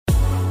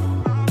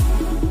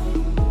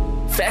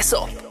Fess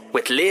Up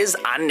with Liz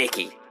and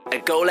Nikki, a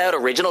Go Loud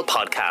original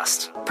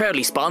podcast,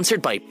 proudly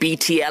sponsored by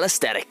BTL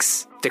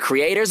Aesthetics, the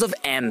creators of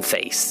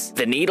M-Face,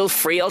 the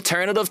needle-free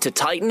alternative to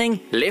tightening,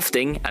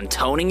 lifting and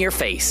toning your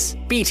face.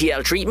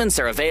 BTL treatments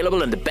are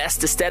available in the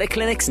best aesthetic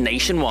clinics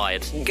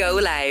nationwide. Go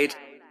Loud.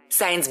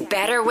 Sounds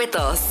better with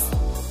us.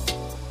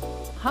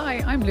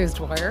 Hi, I'm Liz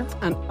Dwyer.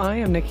 And I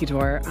am Nikki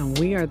Dwyer, and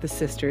we are the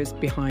sisters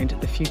behind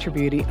the Future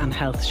Beauty and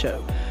Health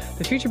Show.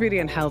 The Future Beauty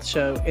and Health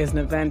Show is an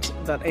event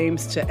that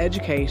aims to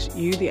educate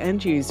you, the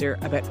end user,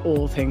 about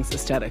all things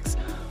aesthetics.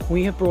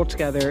 We have brought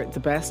together the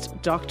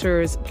best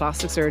doctors,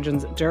 plastic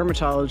surgeons,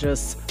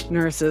 dermatologists,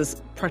 nurses,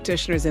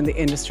 practitioners in the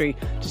industry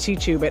to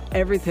teach you about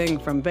everything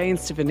from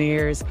veins to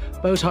veneers,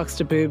 Botox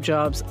to boob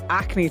jobs,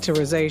 acne to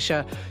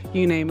rosacea,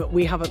 you name it.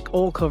 We have it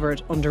all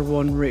covered under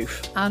one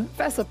roof. And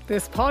Fess Up,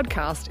 this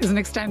podcast, is an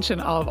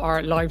extension of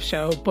our live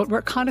show, but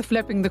we're kind of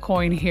flipping the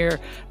coin here.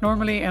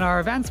 Normally in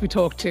our events we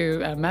talk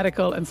to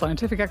medical and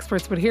scientific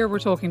experts, but here we're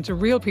talking to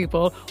real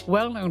people,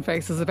 well-known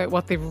faces, about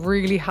what they've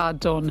really had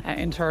done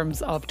in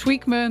terms of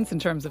tweakments, in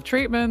terms of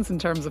treatments, in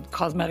terms of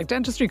cosmetic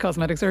dentistry,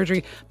 cosmetic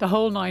surgery, the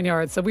whole 9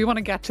 yards. So we want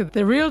to get to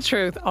the real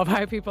truth of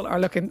how people are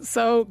looking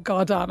so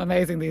goddamn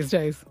amazing these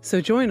days.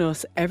 So join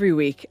us every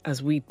week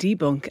as we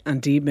debunk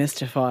and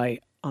demystify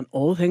on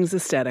all things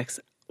aesthetics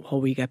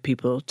while we get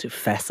people to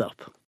fess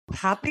up.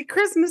 Happy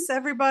Christmas,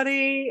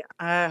 everybody.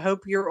 I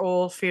hope you're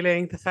all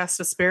feeling the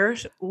festive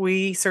spirit.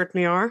 We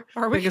certainly are.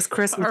 Are we? Biggest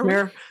Christmas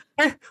miracle.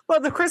 Well,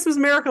 the Christmas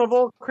miracle of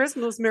all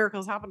Christmas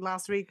miracles happened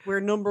last week. We're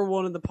number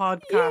one in the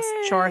podcast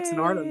charts in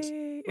Ireland.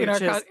 In our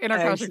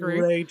category.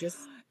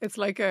 Outrageous. It's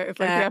like the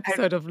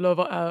episode of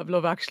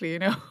Love Actually, you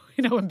know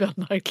when Bill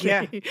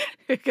Knightley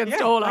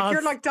against all odds.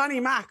 You're like Danny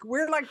Mac.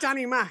 We're like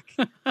Danny Mac.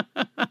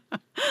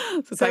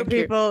 So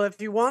people, if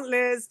you want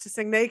Liz to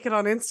sing naked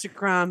on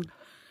Instagram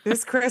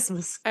this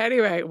Christmas.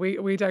 Anyway,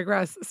 we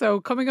digress. So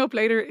coming up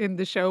later in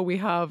the show, we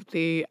have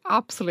the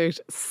absolute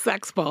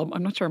sex bomb.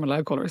 I'm not sure I'm allowed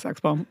to call her a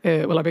sex bomb.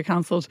 Will I be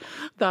cancelled?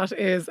 That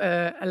is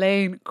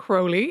Elaine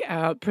Crowley,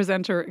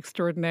 presenter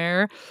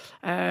extraordinaire,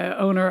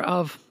 owner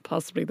of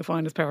possibly the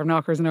finest pair of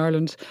knockers in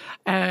Ireland,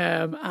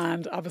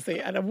 and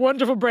obviously and a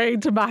wonderful brain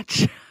to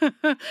match.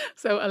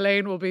 So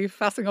Elaine will be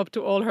fessing up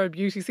to all her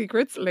beauty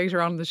secrets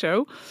later on in the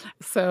show.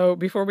 So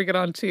before we get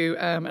on to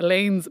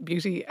Elaine's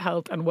beauty,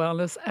 health and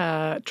wellness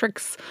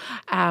tricks,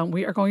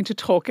 we are going to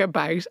talk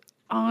about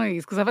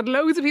eyes, because I've had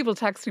loads of people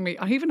texting me.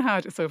 I even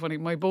had, it's so funny,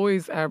 my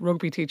boy's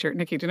rugby teacher,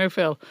 Nikki, do you know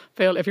Phil?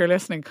 Phil, if you're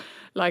listening,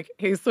 like,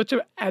 he's such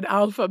an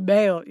alpha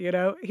male, you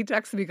know. He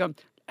texted me going,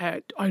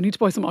 I need to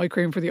buy some eye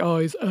cream for the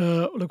eyes.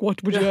 Like,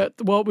 what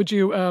would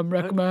you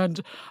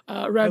recommend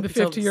around the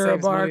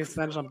 €50 mark?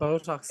 Spent on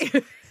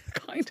Botox.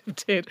 Kind of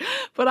did,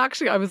 but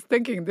actually, I was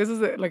thinking this is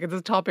it's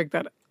a topic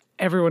that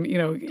everyone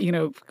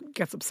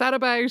gets upset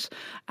about,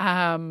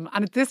 and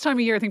at this time of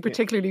year, I think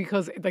particularly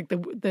because like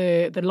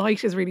the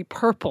light is really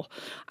purple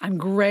and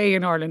grey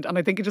in Ireland, and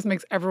I think it just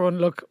makes everyone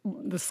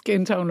the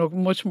skin tone look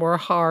much more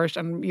harsh,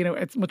 and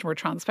it's much more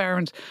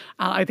transparent,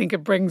 and I think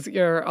it brings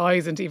your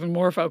eyes into even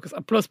more focus.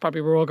 And plus,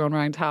 probably we're all going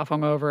around half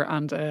hungover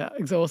and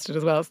exhausted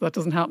as well, so that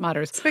doesn't help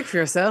matters. Speak for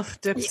yourself,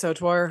 Dipso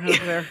Dwyer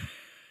over there.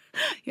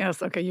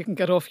 Yes, okay, you can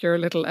get off your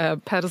little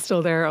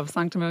pedestal there of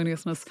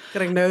sanctimoniousness.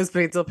 Getting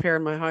nosebleeds up here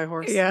in my high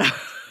horse. Yeah.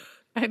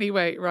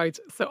 Anyway, right,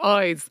 so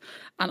eyes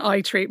and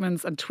eye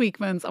treatments and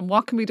tweakments and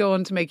what can be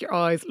done to make your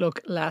eyes look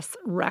less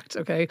wrecked,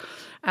 okay?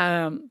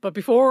 But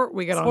before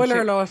we get on to...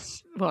 Spoiler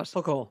alert. What?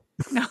 Fuck all.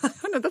 No,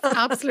 that's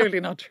absolutely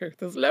not true.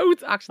 There's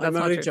loads... Actually, that's I'm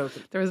not only true.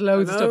 joking. There is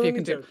loads of stuff you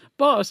can do.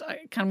 But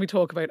can we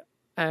talk about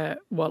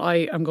what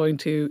I am going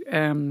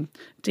to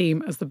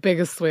deem as the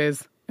biggest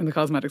swizz in the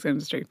cosmetics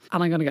industry?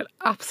 And I'm going to get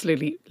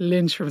absolutely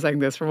lynched from saying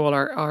this from all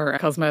our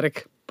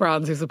cosmetic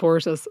brands who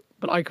support us.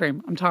 But eye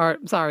cream, I'm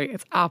sorry,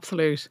 it's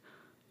absolute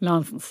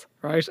nonsense,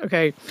 right?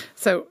 Okay,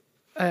 so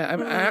I'm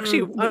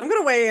going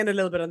to weigh in a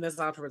little bit on this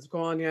afterwards.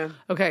 Go on, yeah.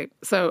 Okay,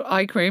 so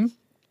eye cream,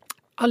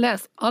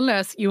 unless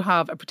you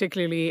have a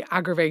particularly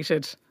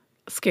aggravated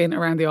skin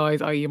around the eyes,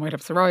 i.e. you might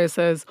have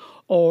psoriasis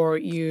or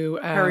you...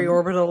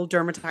 periorbital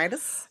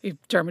dermatitis.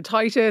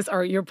 Dermatitis,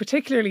 or you're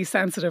particularly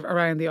sensitive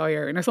around the eye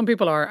area. Now, some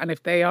people are, and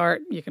if they are,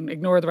 you can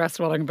ignore the rest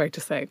of what I'm about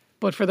to say.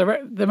 But for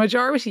the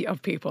majority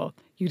of people,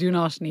 you do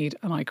not need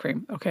an eye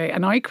cream, okay?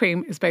 An eye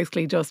cream is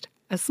basically just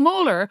a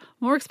smaller,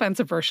 more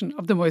expensive version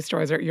of the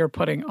moisturiser you're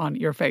putting on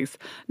your face.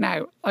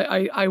 Now,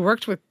 I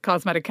worked with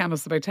cosmetic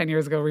chemists about 10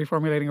 years ago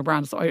reformulating a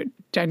brand, so I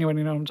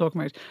genuinely know what I'm talking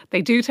about.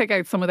 They do take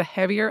out some of the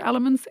heavier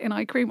elements in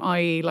eye cream,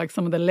 i.e. like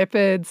some of the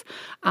lipids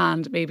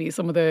and maybe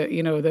some of the,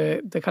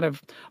 the kind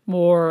of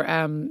more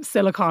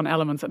silicone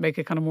elements that make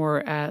it kind of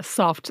more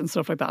soft and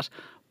stuff like that.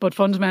 But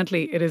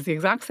fundamentally, it is the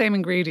exact same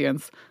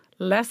ingredients,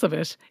 less of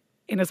it,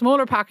 in a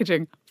smaller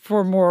packaging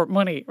for more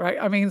money, right?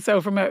 I mean, so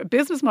from a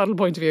business model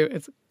point of view,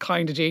 it's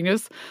kind of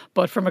genius.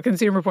 But from a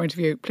consumer point of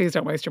view, please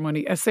don't waste your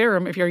money. A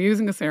serum, if you're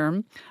using a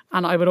serum,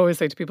 and I would always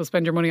say to people,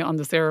 spend your money on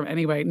the serum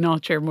anyway,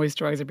 not your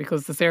moisturiser,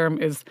 because the serum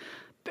is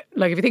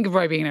like if you think of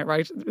Ribena,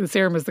 right, the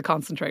serum is the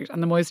concentrate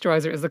and the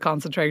moisturizer is the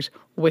concentrate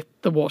with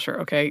the water,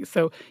 okay?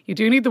 So you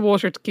do need the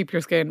water to keep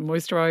your skin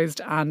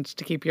moisturized and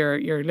to keep your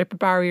lipid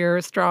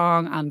barrier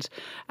strong and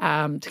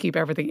to keep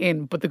everything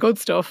in. But the good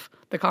stuff,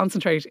 the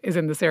concentrate, is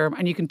in the serum,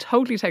 and you can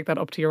totally take that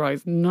up to your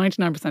eyes.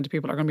 99% of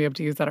people are going to be able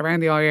to use that around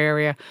the eye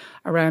area,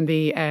 around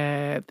the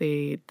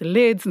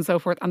lids and so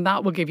forth, and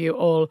that will give you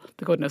all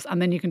the goodness.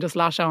 And then you can just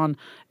lash on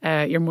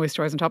your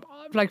moisturizer on top.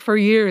 Like for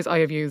years I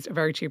have used a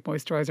very cheap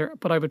moisturizer,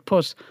 but I would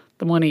put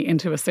the money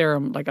into a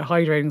serum, like a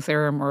hydrating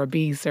serum or a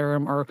bee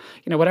serum, or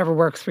whatever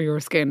works for your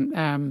skin.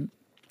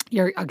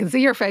 I can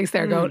see your face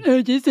there going,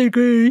 I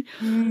disagree.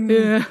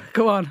 Yeah,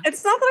 go on.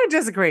 It's not that I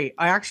disagree.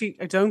 I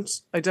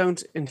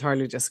don't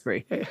entirely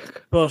disagree.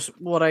 But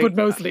but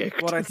mostly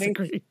I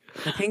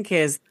think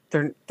is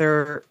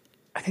they're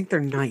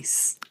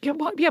nice. Yeah,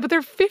 but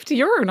they're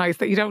 €50 nice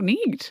that you don't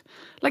need.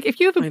 Like if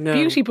you have a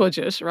beauty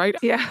budget, right?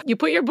 Yeah, you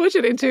put your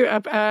budget into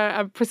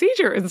a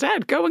procedure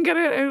instead. Go and get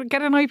an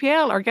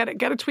IPL or get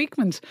a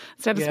tweakment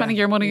instead of spending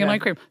your money on eye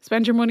cream.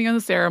 Spend your money on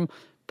the serum.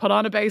 Put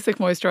on a basic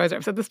moisturiser.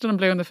 I've said this done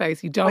blue in the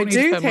face. You don't need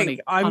to spend money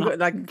on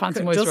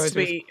fancy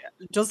moisturisers.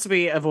 Just to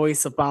be a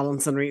voice of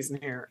balance and reason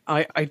here,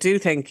 I do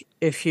think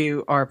if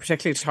you are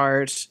particularly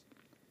tired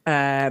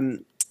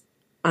and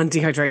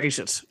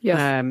dehydrated,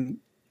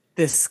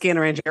 the skin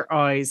around your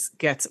eyes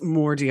gets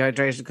more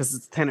dehydrated because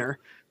it's thinner.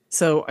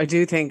 So I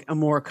do think a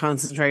more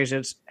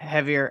concentrated,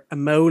 heavier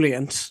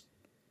emollient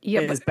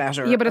is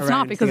better. Yeah, but it's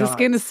not, because the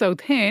skin is so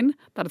thin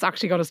that it's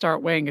actually going to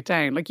start weighing it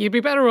down. Like you'd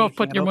be better off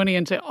putting your money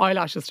into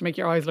eyelashes to make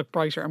your eyes look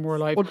brighter and more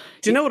alive. Well,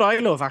 do you know what I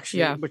love actually?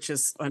 Yeah. Which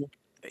is,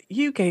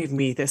 you gave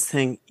me this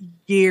thing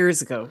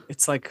years ago.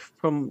 It's like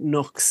from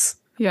Nux.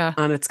 Yeah.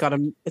 And it's got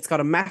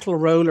a metal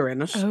roller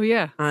in it. Oh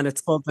yeah. And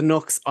it's called the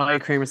Nux eye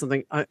cream or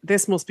something.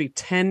 This must be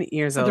 10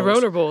 years old. The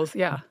roller balls,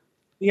 yeah.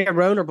 Yeah,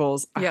 roller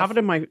balls. I have it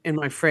in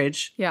my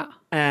fridge. Yeah.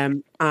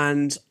 And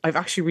I've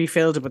actually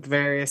refilled it with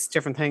various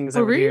different things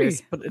over the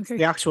years. But it's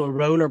the actual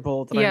roller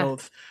ball that I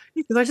love.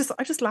 Because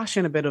I just lash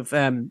in a bit of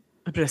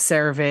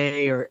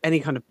CeraVe or any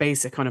kind of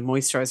basic kind of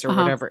moisturizer or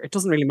whatever. It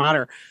doesn't really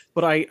matter.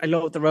 But I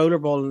love the roller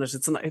ball in it.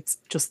 It's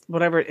just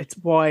whatever. It's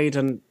wide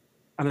and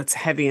it's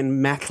heavy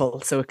and metal,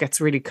 so it gets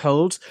really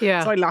cold.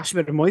 Yeah. So I lash a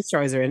bit of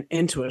moisturizer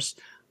into it,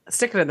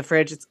 stick it in the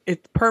fridge.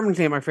 It's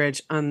permanently in my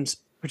fridge, and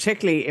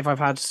particularly if I've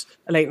had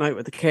a late night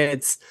with the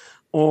kids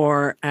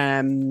or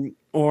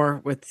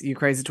with you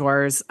crazy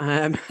dwarves,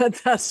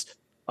 that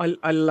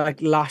I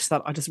like lash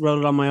that. I just roll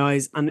it on my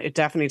eyes, and it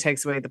definitely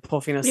takes away the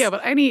puffiness. Yeah,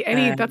 but any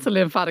that's a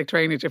lymphatic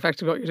drainage.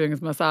 Effectively, what you're doing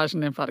is massage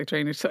and lymphatic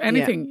drainage. So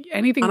anything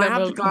and that I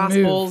have will the glass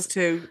move. balls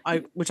too,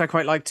 which I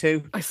quite like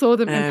too. I saw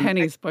them in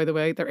pennies, by the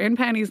way. They're in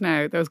pennies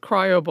now. Those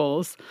cryo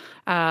balls,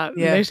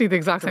 literally the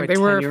exact same. They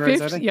were €50,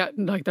 50. Yeah,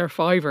 like they're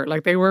fiver.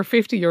 Like they were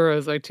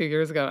 €50 like 2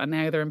 years ago, and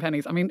now they're in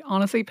pennies. I mean,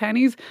 honestly,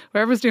 pennies.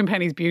 Whoever's doing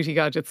pennies beauty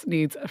gadgets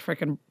needs a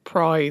freaking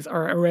prize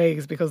or a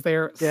raise, because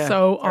they're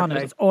so on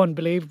it. It's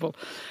unbelievable.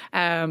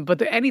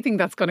 But anything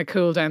that's going to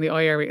cool down the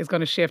eye area is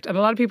going to shift. And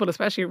a lot of people,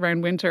 especially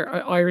around winter,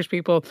 Irish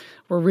people,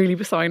 were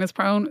really sinus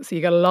prone. So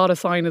you get a lot of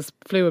sinus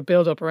fluid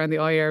build up around the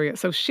eye area.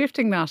 So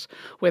shifting that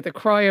with a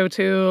cryo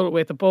tool,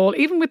 with a ball,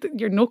 even with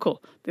your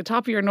knuckle, the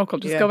top of your knuckle,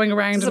 just going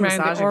around and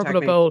around the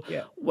orbital bowl,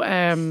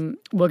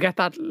 will get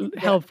that,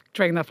 help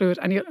drain that fluid.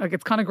 And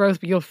it's kind of gross,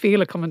 but you'll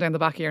feel it coming down the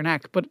back of your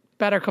neck. But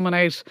better coming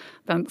out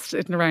than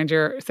sitting around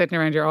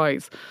your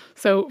eyes.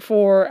 So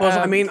for... But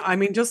I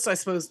mean, just I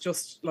suppose,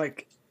 just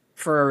like...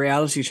 for a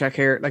reality check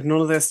here, like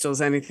none of this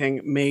does anything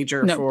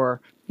major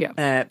for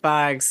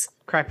bags,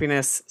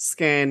 crappiness,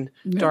 skin,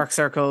 dark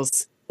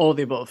circles, all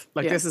the above.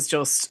 Like this is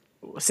just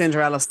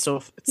Cinderella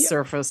stuff. It's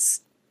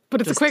surface.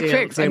 But it's a quick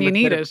fix and you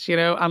need it,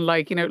 and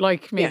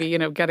like maybe,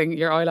 getting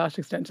your eyelash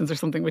extensions or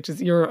something, which is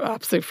your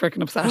absolute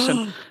freaking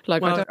obsession.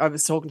 I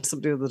was talking to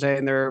somebody the other day,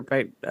 and they're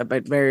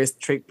about various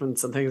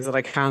treatments and things that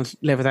I can't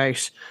live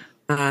without.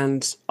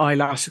 And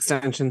eyelash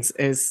extensions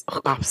is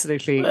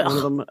absolutely one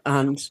of them.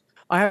 And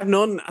I have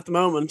none at the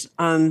moment,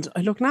 and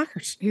I look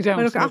knackered. You don't.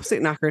 I look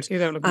absolutely knackered. You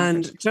don't look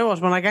and knackered. Do you know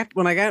what? When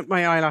I get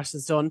my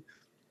eyelashes done,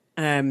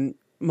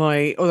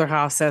 my other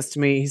half says to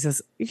me, he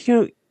says,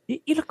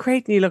 you look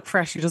great and you look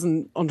fresh. He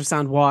doesn't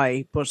understand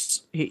why, but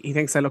he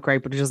thinks I look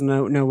great, but he doesn't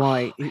know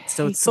why.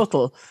 So it's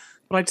subtle.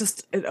 But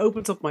it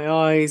opens up my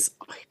eyes.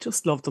 I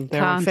just love them.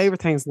 They're my favourite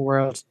things in the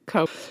world.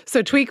 Cool.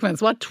 So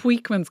tweakments. What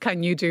tweakments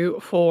can you do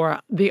for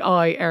the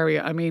eye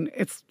area? I mean,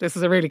 this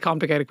is a really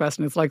complicated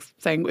question. It's like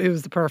saying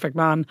who's the perfect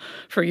man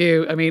for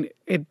you. I mean,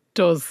 it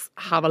does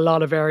have a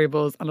lot of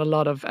variables and a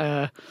lot of,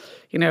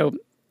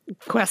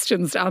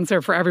 questions to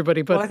answer for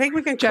everybody. But I think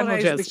we can cut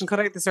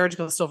out the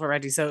surgical stuff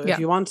already. So if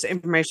you want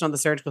information on the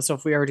surgical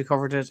stuff, we already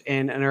covered it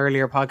in an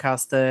earlier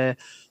podcast. The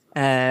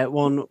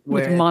one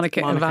with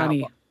Monica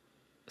Ivani.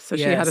 So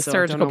she had a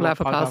surgical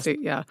blepharoplasty.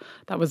 Yeah,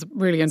 that was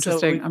really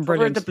interesting and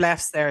brilliant. The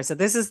blephs there. So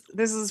this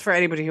is for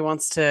anybody who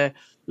wants to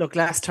look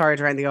less tired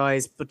around the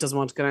eyes but doesn't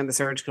want to go down the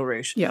surgical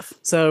route. Yes.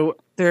 So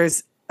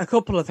there's a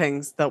couple of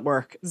things that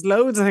work. There's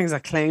loads of things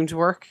that claim to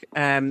work.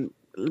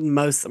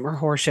 Most of them are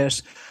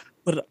horseshit.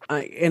 But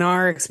in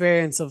our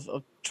experience of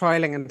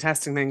trialing and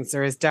testing things,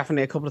 there is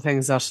definitely a couple of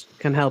things that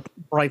can help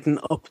brighten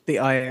up the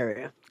eye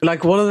area.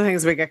 Like one of the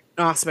things we get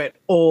asked about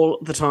all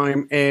the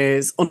time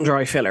is under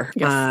eye filler.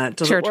 Yes.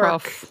 Does tear it work?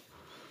 trough.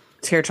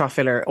 Tear trough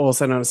filler,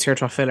 also known as tear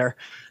trough filler.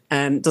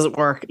 Does it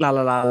work? La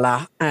la la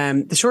la.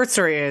 The short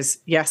story is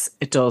yes,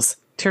 it does.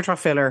 Tear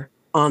trough filler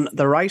on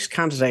the right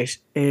candidate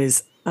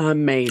is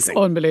amazing.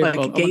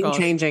 Unbelievable. Like game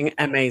changing,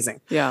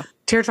 amazing. Yeah.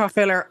 Tear trough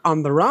filler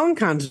on the wrong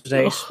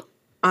candidate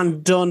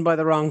and done by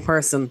the wrong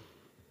person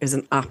is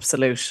an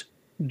absolute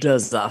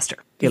disaster.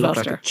 You look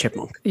like a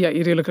chipmunk. Yeah,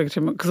 you do look like a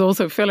chipmunk. Because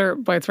also filler,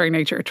 by its very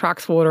nature,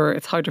 attracts water.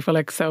 It's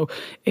hydrophilic. So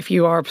if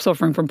you are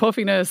suffering from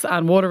puffiness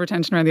and water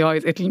retention around the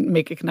eyes, it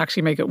can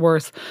actually make it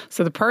worse.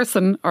 So the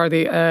person or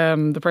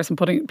the person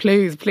putting,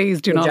 please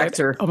do not.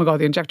 Injector. Oh my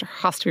God, the injector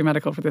has to be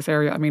medical for this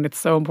area. I mean, it's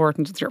so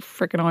important. It's your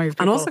freaking eyes.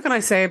 People. And also, can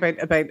I say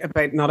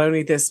about not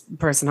only this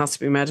person has to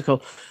be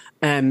medical,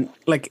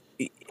 like.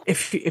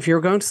 If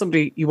you're going to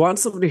somebody, you want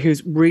somebody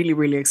who's really,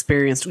 really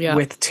experienced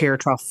with tear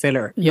trough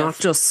filler, not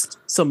just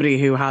somebody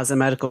who has a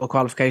medical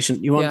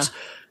qualification. You want,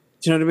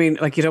 do you know what I mean?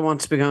 Like you don't want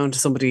to be going to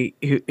somebody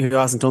who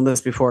hasn't done this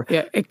before.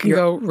 Yeah, it can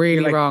go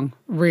really wrong.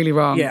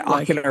 Yeah,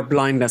 like, ocular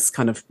blindness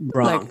kind of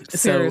wrong. Like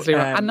seriously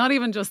wrong. And not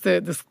even just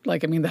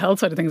the health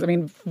side of things. I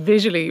mean,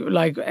 visually,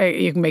 like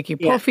it can make you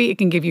puffy. It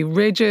can give you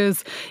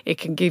ridges. It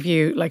can give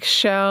you like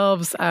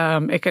shelves.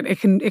 It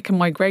can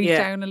migrate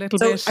down a little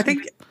bit. I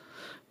think.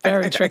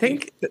 Very I tricky.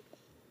 think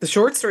the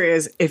short story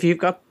is if you've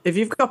got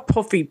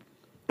puffy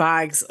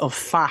bags of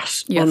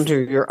fat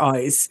under your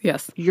eyes,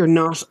 you're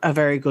not a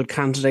very good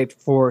candidate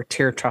for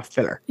tear trough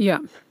filler. Yeah.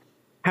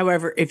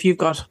 However, if you've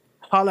got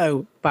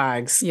hollow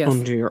bags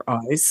under your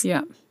eyes,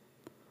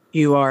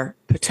 you are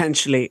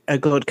potentially a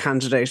good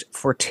candidate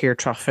for tear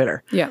trough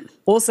filler. Yeah.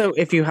 Also,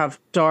 if you have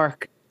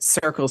dark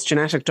circles,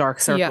 genetic dark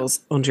circles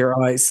under your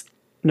eyes,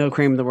 no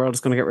cream in the world is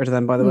going to get rid of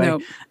them, by the way.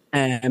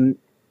 No.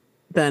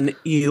 Then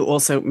you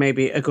also may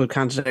be a good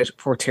candidate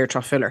for tear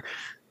trough filler.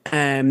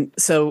 And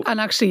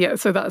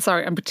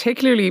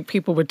particularly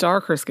people with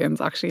darker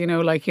skins, actually,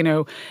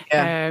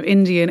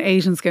 Indian,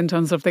 Asian skin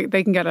tones stuff,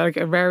 they can get like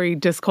a very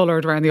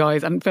discoloured around the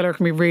eyes, and filler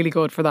can be really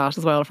good for that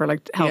as well, for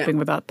like helping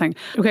with that thing.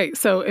 Okay,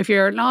 so if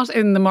you're not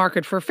in the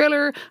market for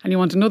filler and you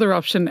want another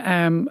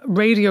option,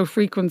 radio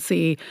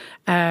frequency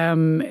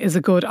is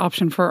a good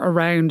option for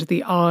around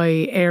the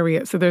eye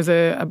area. So there's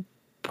a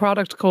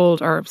treatment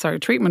called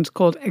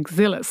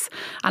Exilis.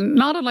 And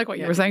not unlike what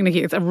you were saying,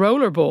 Nikki, it's a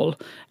roller ball,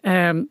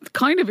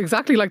 kind of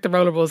exactly like the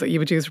roller balls that you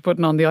would use for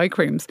putting on the eye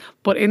creams.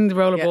 But in the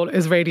roller ball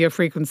is radio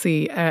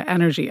frequency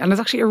energy. And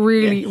it's actually a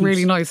really,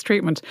 really nice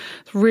treatment.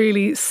 It's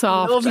really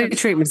soft. Lovely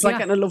treatment. It's like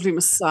getting a lovely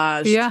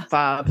massage. Yeah.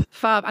 Fab.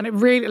 And it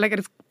really,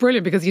 it's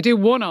brilliant because you do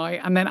one eye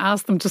and then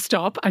ask them to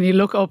stop and you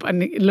look up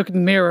and you look in the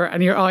mirror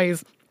and your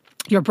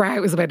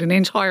brow is about an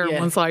inch higher on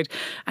one side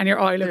and your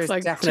eye looks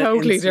like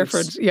totally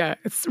different. Yeah,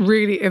 it's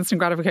really instant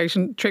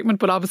gratification treatment,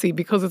 but obviously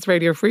because it's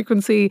radio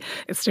frequency,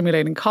 it's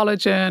stimulating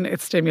collagen,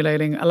 it's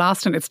stimulating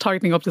elastin, it's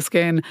tightening up the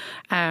skin.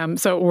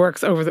 So it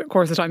works over the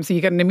course of time. So you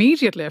get an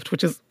immediate lift,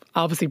 which is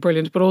obviously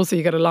brilliant, but also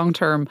you get a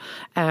long-term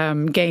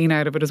gain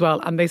out of it as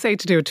well. And they say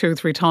to do it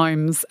 2-3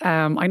 times.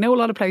 I know a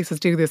lot of places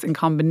do this in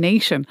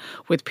combination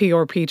with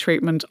PRP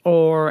treatment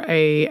or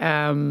a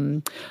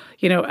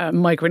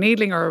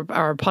microneedling or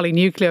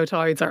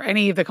polynucleotides or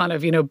any of the kind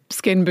of,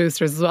 skin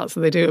boosters as well. So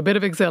they do a bit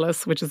of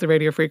Exilis, which is the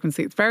radio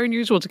frequency. It's very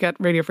unusual to get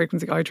radio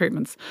frequency eye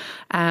treatments.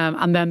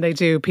 And then they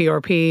do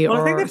PRP.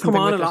 Well, I think they've come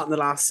on a lot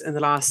in the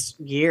last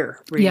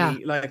year, really. Yeah.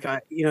 Like,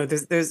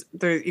 there's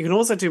you can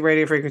also do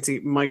radio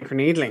frequency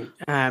microneedling.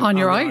 On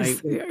your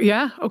eyes?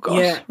 Yeah. Oh, gosh.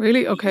 Yeah.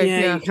 Really? Okay.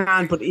 Yeah, you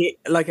can. But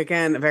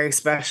again, a very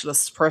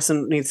specialist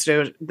person needs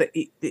to do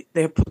it.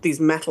 They put these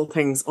metal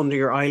things under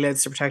your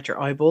eyelids to protect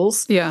your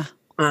eyeballs. Yeah.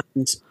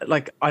 And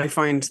I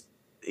find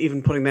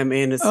even putting them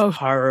in is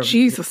horrible.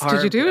 Jesus,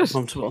 did you do it?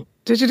 Uncomfortable.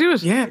 Did you do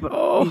it? Yeah,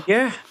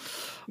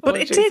 but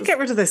it did get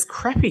rid of this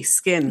creepy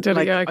skin.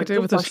 I could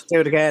do with it. Do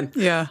it again.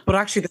 Yeah. But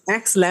actually, the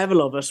next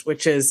level of it,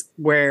 which is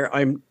where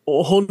I'm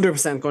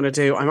 100% going to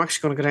do, I'm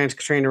actually going to go down to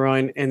Katrina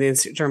Ryan in the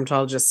Institute of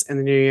Dermatologists in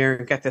the new year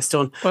and get this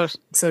done. But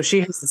so she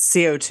has the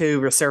CO2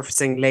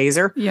 resurfacing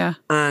laser. Yeah.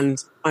 And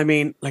I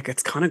mean,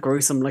 it's kind of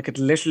gruesome. It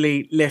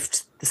literally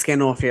lifts the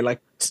skin off you,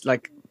 like.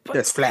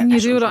 There's flesh. Can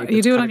you do it?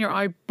 You do it on your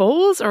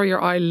eyeballs or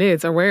your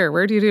eyelids, or where?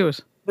 Where do you do it?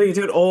 Well, you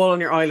do it all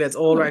on your eyelids,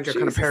 all around your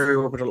kind of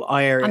periorbital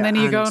eye area. And then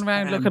you're going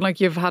around looking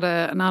like you've had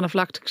an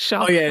anaphylactic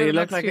shock. Oh yeah, you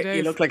look like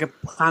a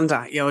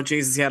panda.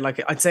 Jesus, yeah.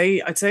 I'd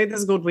say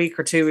there's a good week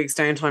or 2 weeks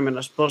downtime in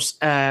it, but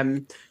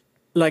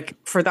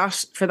for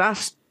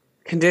that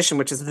condition,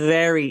 which is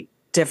very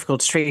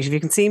difficult to treat. If you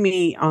can see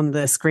me on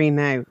the screen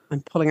now, I'm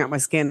pulling out my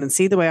skin and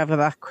see the way I have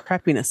that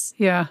crepiness.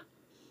 Yeah,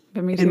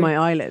 in my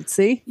eyelids.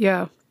 See?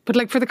 Yeah.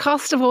 But for the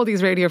cost of all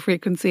these radio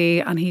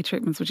frequency and heat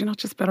treatments, would you not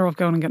just better off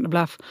going and getting a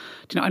blef?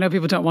 I know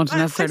people don't want to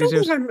necessarily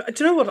do it.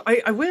 Do you know what?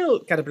 I will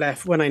get a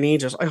blef when I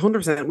need it. I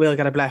 100% will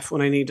get a blef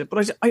when I need it.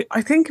 But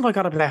I think if I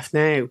got a blef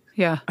now,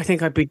 I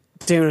think I'd be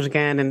doing it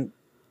again in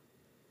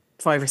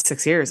 5 or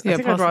 6 years. I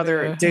think I'd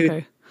rather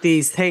do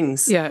these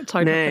things. Yeah,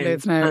 tighten up the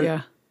lids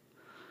now,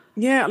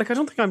 Yeah, like I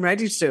don't think I'm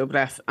ready to do a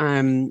breath.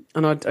 And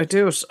I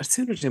do it. I'd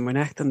sooner do my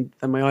neck than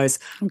my eyes.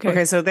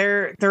 Okay, so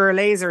there are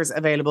lasers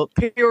available.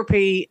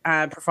 PRP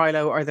and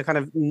Profilo are the kind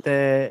of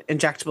the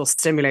injectable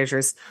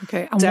stimulators.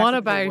 Okay, and what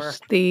about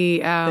the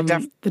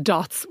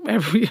dots?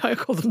 I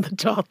call them the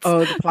dots.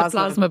 Oh,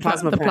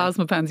 the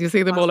plasma pens. You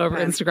see them all over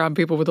Instagram.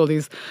 People with all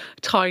these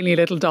tiny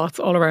little dots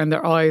all around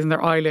their eyes and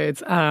their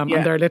eyeyelids, and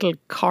their little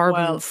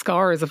carbon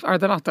scars. Are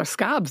they not? They're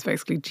scabs,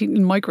 basically,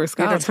 micro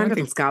scabs. Yeah, they're tiny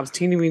little scabs,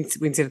 teeny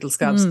weensy little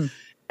scabs.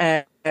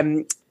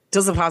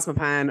 Does the plasma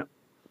pen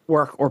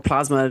work, or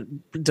plasma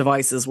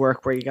devices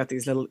work, where you get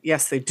these little?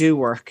 Yes, they do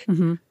work.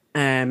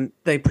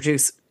 They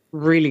produce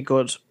really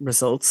good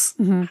results.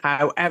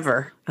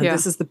 However, and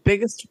this is the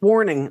biggest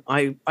warning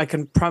I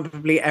can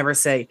probably ever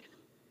say,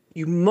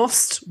 you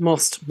must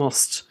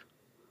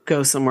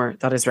go somewhere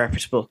that is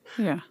reputable.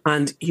 Yeah,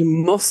 and you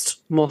must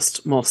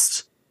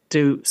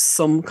do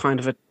some kind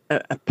of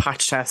a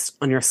patch test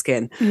on your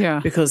skin. Yeah,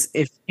 because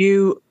if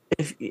you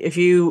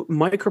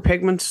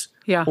micropigment,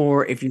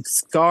 or if you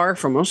scar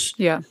from it,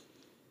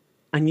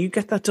 and you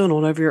get that done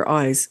all over your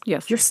eyes,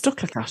 you're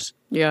stuck like that.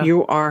 Yeah,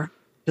 you are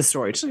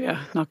destroyed.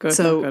 Yeah, not good.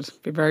 So not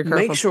good. Be very careful.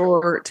 Make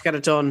sure to get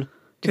it done.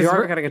 If you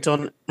are getting it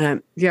done,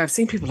 I've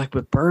seen people like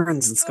with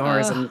burns and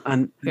scars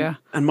and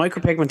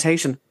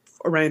micropigmentation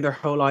around their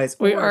whole eyes.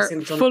 We are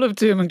full of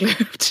doom and gloom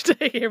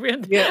today here.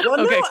 Yeah, well,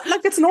 no,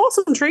 like it's an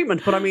awesome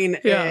treatment, but I mean,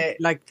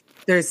 like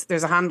there's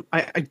a hand.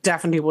 I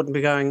definitely wouldn't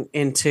be going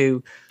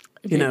into,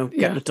 getting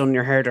it done in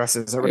your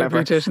hairdressers or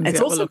whatever.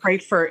 It's also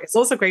great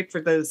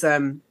for those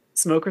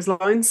smokers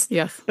lines.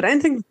 Yes, but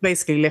anything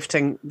basically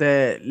lifting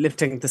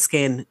the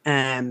skin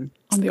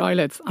on the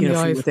eyelids, on the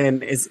eyes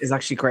within is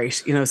actually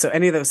great. So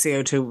any of those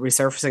CO2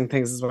 resurfacing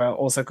things as well,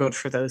 also good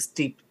for those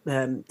deep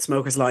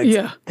smokers lines.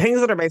 Yeah,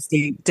 things that are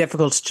basically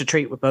difficult to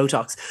treat with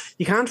Botox.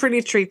 You can't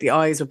really treat the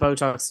eyes with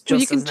Botox.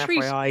 Just you can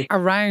treat FYI.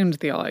 Around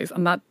the eyes,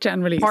 and that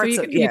generally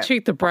you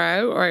treat the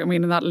brow,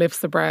 and that lifts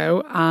the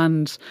brow,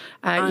 and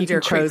you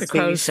can treat the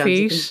crow's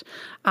feet.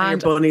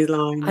 And your bunny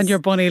lines. And your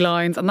bunny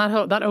lines. And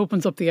that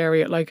opens up the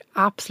area like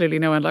absolutely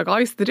no end. Like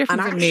the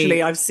difference. And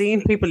actually, I've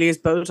seen people use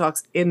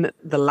Botox in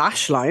the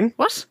lash line.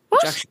 What?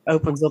 Which actually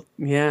opens up.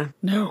 Yeah.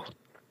 No,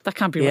 that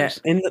can't be right.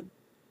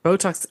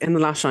 Botox in the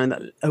lash line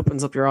that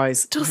opens up your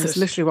eyes. I was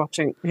literally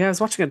watching a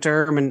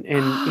derm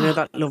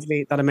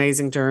in that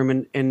amazing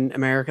derm in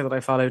America that I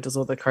follow, does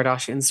all the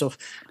Kardashian stuff.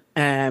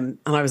 And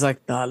I was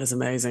like, that is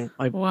amazing.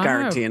 I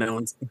guarantee no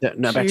one's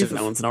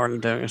in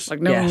Ireland doing it.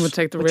 Like no one would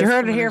take the risk. You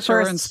heard it here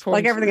first,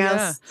 like everything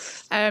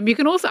else. You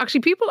can also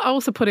people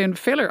put in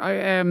filler.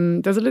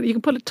 You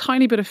can put a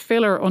tiny bit of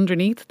filler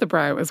underneath the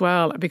brow as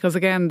well, because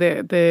again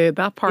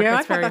that part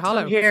gets very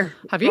hollow. Here,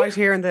 have you? Right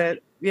here in the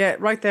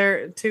right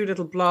there, two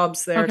little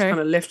blobs there to kind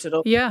of lift it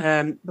up. Yeah,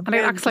 and it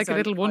acts like a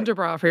little wonder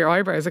bra for your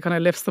eyebrows. It kind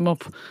of lifts them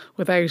up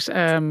without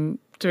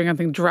doing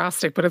anything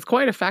drastic, but it's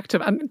quite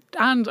effective.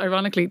 And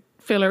ironically,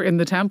 filler in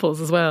the temples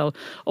as well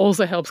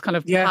also helps kind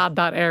of pad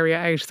that area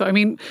out. So I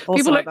mean, also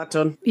people like that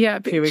done. Yeah,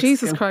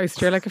 Jesus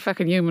Christ, you're like a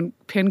fucking human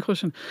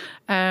pincushion.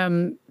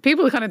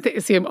 People kind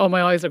of see,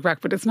 my eyes look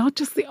wrecked, but it's not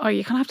just the eye.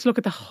 You kind of have to look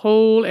at the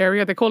whole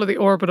area. They call it the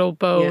orbital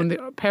bone, the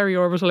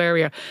periorbital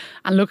area,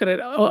 and look at it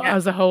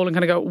as a whole and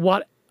kind of go,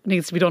 what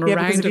needs to be done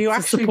around it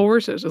to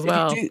support it as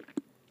well.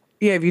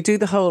 If you do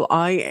the whole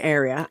eye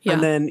area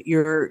and then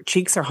your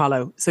cheeks are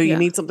hollow. So you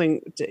need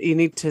you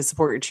need to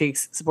support your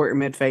cheeks, support your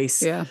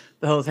mid-face, the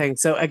whole thing.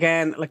 So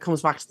again, like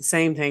comes back to the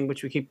same thing,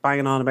 which we keep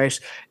banging on about,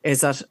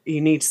 is that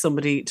you need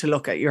somebody to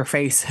look at your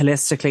face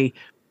holistically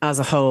as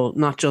a whole,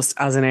 not just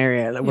as an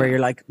area where you're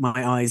like,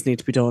 my eyes need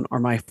to be done, or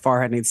my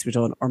forehead needs to be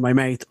done, or my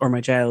mouth or my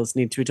gels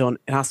need to be done.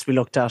 It has to be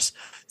looked at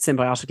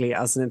symbiotically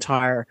as an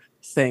entire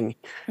thing.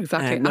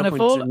 Exactly.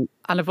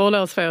 And if all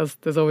else fails,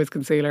 there's always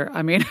concealer.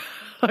 I mean,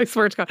 I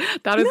swear to God,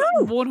 that is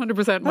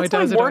 100% my desert.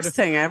 That's the worst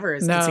thing ever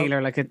is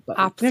concealer. Like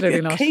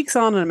absolutely not. It cakes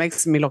on and it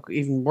makes me look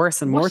even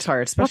worse and more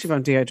tired, especially if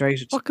I'm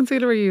dehydrated. What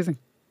concealer are you using?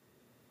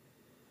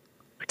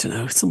 I don't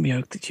know, some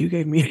yolk that you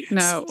gave me.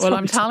 No, well,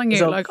 I'm telling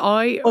you,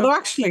 although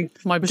actually,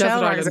 my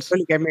Michelle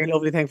really gave me a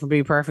lovely thing from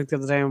Be Perfect the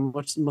other day, and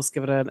must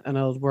give it an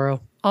old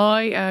whirl.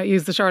 I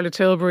use the Charlotte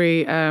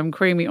Tilbury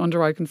creamy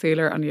under eye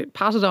concealer, and you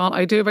pat it on.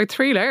 I do about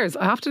 3 layers.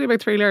 I have to do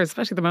about 3 layers,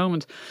 especially at the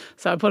moment.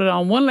 So I put it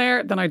on 1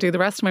 layer, then I do the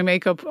rest of my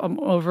makeup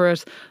over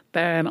it.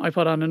 Then I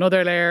put on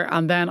another layer,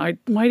 and then I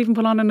might even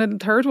put on a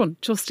third one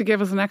just to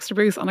give us an extra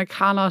boost. And I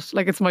cannot,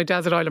 it's my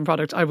desert island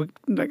product. I would,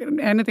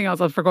 anything else,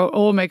 I'll forgo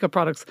all makeup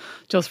products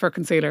just for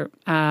concealer.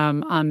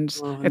 And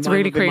it's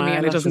really creamy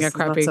and it doesn't get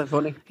crappy. That's so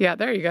funny. Yeah,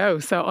 there you go.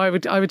 So I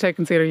would take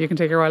concealer. You can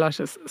take your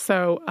eyelashes.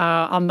 So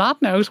on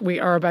that note, we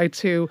are about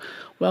to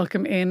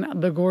welcome in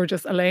the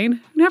gorgeous Elaine,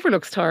 who never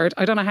looks tired.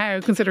 I don't know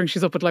how, considering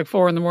she's up at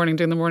 4 a.m.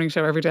 doing the morning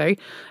show every day.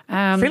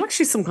 I feel like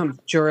she's some kind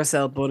of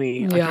Duracell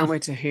bunny. I can't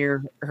wait to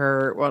hear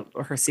what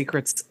her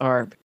secrets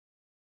are.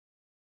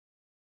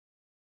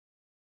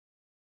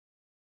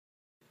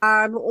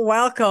 And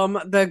welcome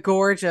the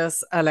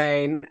gorgeous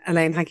Elaine.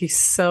 Elaine, thank you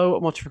so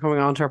much for coming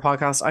on to our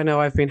podcast. I know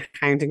I've been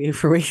hounding you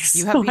for weeks.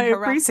 You have been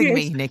harassing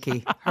me,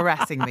 Nikki.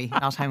 Harassing me,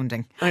 not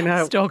hounding. I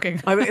know.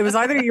 Stalking. It was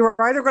either you were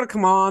either going to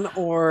come on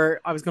or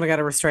I was going to get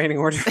a restraining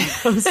order.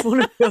 I was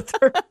one or the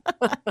other.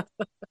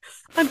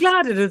 I'm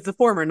glad it is the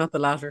former, not the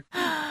latter.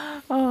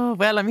 Oh,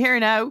 well, I'm here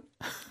now.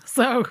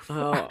 So,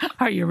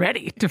 are you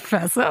ready to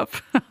fess up?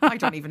 I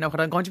don't even know what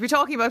I'm going to be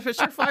talking about, but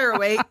sure, fire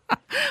away.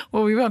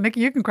 Well, we will.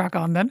 Nikki, you can crack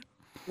on then.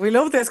 We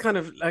love this kind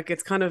of, like,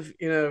 it's kind of,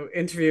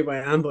 interview by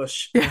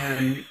ambush.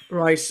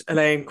 Right,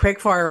 Elaine, quick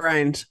fire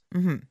round.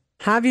 Mm-hmm.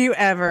 Have you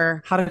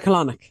ever had a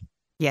colonic?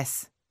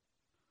 Yes.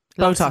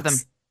 Lots Botox? of them.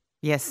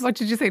 Yes. What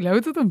did you say?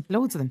 Loads of them?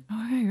 Loads of them.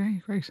 Oh, hey,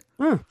 right, great.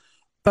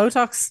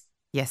 Botox?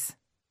 Yes.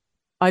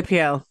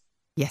 IPL?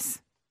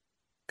 Yes.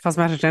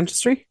 Cosmetic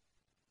dentistry?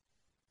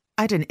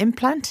 I had an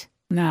implant.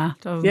 Nah,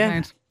 doesn't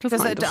count.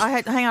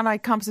 Hang on, I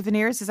had composite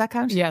veneers. Does that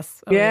count?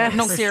 Yes. Oh, yeah.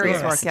 No serious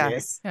sure. work, yeah.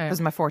 Yes. It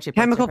was my 40th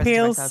Chemical birthday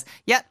present to peels? myself.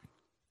 Yep.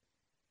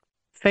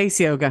 Face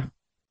yoga?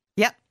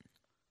 Yep.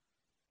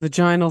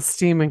 Vaginal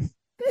steaming?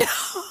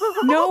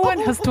 No one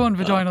has done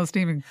vaginal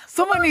steaming.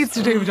 Someone needs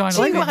to do vaginal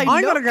steaming.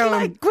 I'm going to go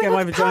and get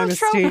my vagina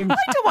steamed. I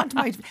don't want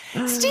my...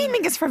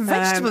 Steaming is for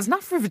vegetables,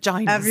 not for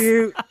vaginas. Have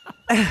you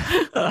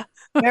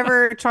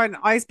ever tried an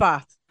ice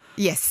bath?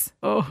 Yes.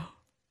 Oh.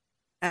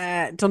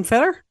 Done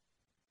filler?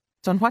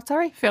 Done what,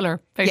 sorry? Filler.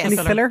 Yes. Any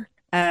filler?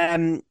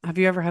 Have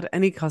you ever had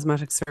any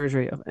cosmetic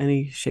surgery of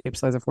any shape,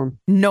 size or form?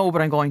 No,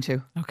 but I'm going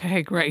to.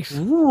 Okay, great.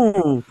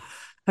 Ooh.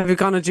 Have you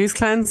gone a juice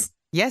cleanse?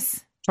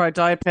 Yes. Tried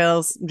diet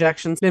pills,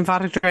 injections,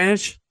 lymphatic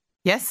drainage?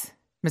 Yes.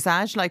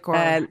 Massage, like, or...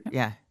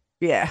 yeah.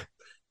 Yeah.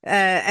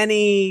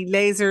 Any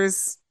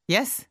lasers?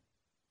 Yes.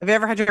 Have you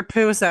ever had your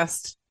poo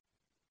assessed?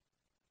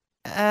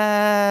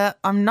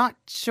 I'm not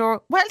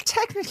sure. Well,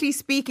 technically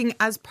speaking,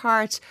 as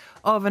part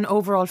of an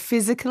overall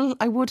physical,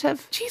 I would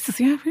have. Jesus,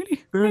 yeah,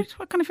 really? Right.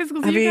 What kind of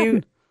physicals Have are you you-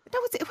 getting? That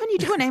was when you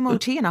do an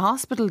MOT in a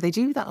hospital, they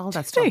do that, all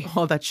that they? stuff,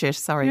 all that shit.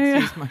 Sorry, Yeah,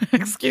 excuse me.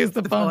 Excuse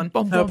the pun.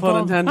 Bum, No bum,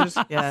 pun bum.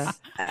 intended. Yeah.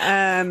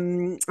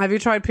 Have you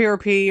tried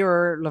PRP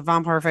or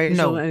vampire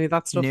facial? No. Any of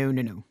that stuff? No.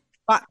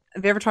 Have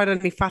you ever tried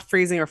any fat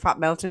freezing or fat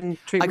melting I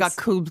treatments?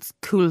 got cool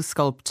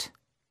sculpt.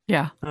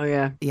 Yeah. Oh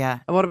yeah. Yeah.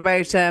 And what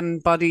about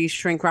body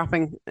shrink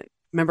wrapping?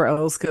 Remember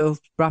old school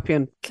wrap you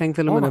in cling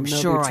film Oh, and I'm no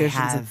sure I beauticians?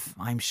 have.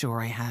 I'm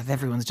sure I have.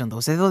 Everyone's done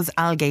those. Those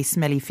algae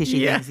smelly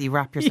fishy things you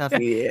wrap yourself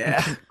in.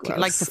 Yeah.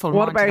 Like the full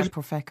What Monty, about that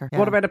Perfecter.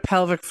 what about a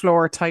pelvic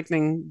floor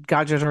tightening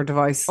gadget or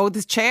device? Oh,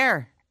 this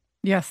chair.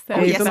 Yes. Oh,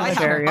 you've yes, done I that have.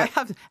 chair, yeah. I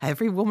have.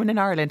 Every woman in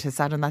Ireland has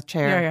sat on that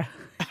chair. Yeah.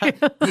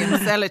 You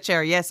sell a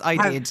chair. Yes,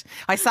 I did.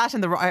 I sat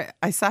in the.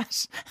 I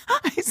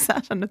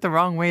sat on it the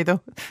wrong way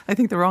though. I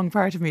think the wrong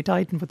part of me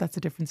tightened, but that's a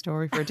different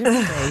story for a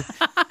different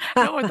day.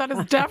 No, that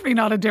is definitely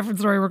not a different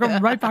story. We're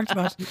coming right back to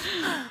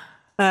that.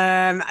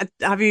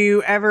 Have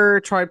you ever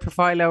tried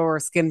Profilo or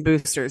skin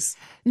boosters?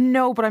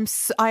 No, but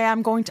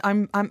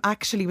I'm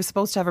actually was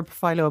supposed to have a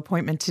Profilo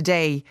appointment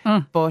today,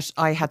 but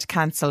I had to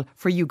cancel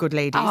for you good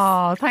ladies.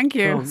 Oh, thank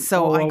you.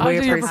 So well, I'm I'll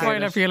do your appreciate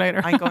profiler it. for you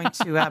later. going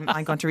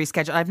to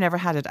reschedule. I've never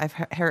had it. I've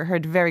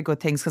heard very good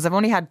things because I've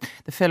only had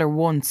the filler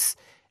once,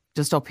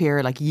 just up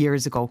here like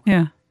years ago.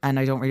 Yeah. And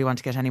I don't really want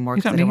to get any more You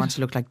because don't I don't need want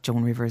to look like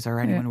Joan Rivers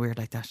or anyone weird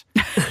like that.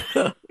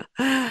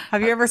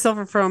 Have you ever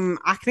suffered from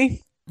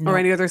acne No. or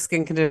any other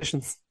skin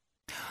conditions?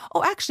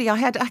 Oh, actually, I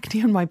had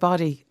acne on my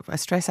body, a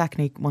stress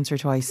acne once or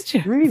twice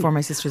Did you? before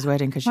my sister's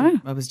wedding because Wow.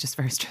 I was just a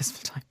very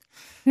stressful time.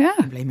 Yeah.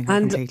 I'm blaming her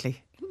And-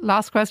 completely.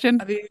 Last question.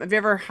 Have you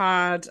ever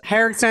had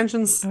hair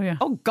extensions? Oh, yeah.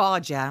 Oh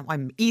God, yeah,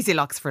 I'm easy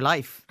locks for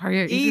life. Are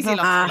you? Easy locks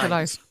locks for for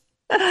life.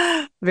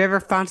 Have you ever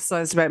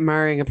fantasized about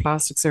marrying a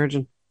plastic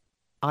surgeon?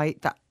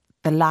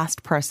 The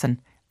last person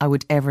I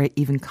would ever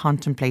even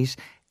contemplate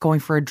going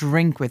for a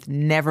drink with,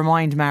 never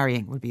mind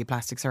marrying, would be a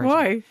plastic surgeon.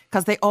 Why?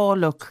 Because they all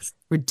look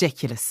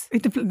ridiculous.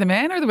 The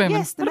men or the women?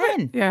 Yes, the What about-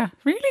 men. Yeah.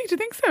 Really? Do you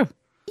think so?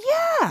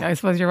 Yeah, Yeah, I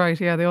suppose you're right.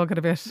 Yeah, they all get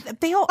a bit.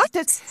 they all.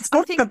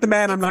 Looking at the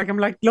men, I'm like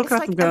looking It's at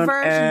like them going,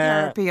 aversion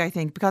therapy, I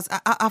think, because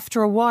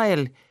after a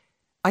while,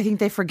 I think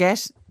they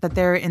forget that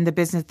they're in the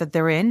business that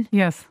they're in.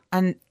 Yes.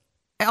 And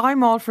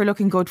I'm all for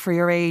looking good for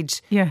your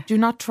age. Yeah. Do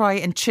not try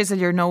and chisel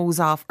your nose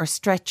off or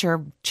stretch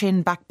your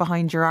chin back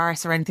behind your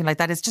arse or anything like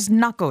that. It's just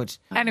not good.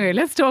 Anyway,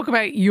 let's talk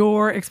about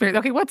your experience.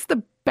 Okay, what's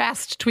the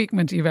best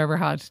tweakment you've ever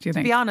had, do you To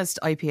think? be honest,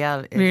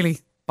 IPL is Really?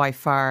 by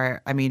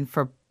far, I mean,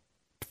 for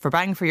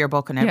bang for your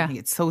buck and everything,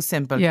 it's so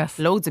simple. Yes.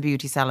 Loads of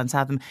beauty salons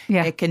have them.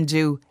 Yeah. It can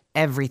do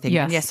everything.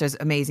 Yes. And yes, there's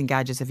amazing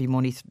gadgets if you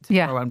money to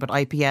Yeah. throw around, but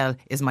IPL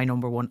is my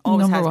number one.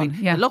 Always Number has one,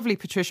 been. yeah. The lovely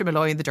Patricia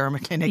Malloy in the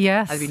Derma Clinic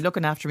Yes. has been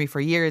looking after me for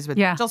years with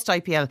Yeah. just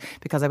IPL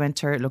because I went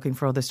to her looking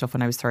for other stuff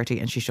when I was 30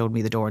 and she showed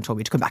me the door and told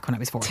me to come back when I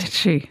was 40. Did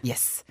she?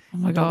 Yes. Oh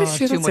my God. Shit,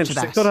 too that's much of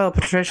interesting. that. Good old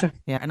Patricia.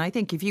 Yeah, and I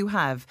think if you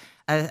have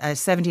a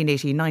 17,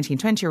 18, 19,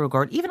 20-year-old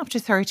girl, even up to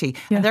 30,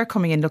 Yeah. and they're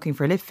coming in looking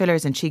for lip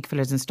fillers and cheek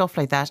fillers and stuff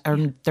like that,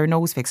 and their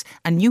nose fix,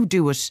 and you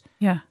do it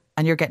Yeah.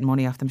 and you're getting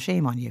money off them.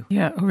 Shame on you.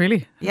 Yeah, oh,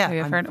 really? Yeah.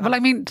 Okay, fair enough. Well, I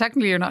mean,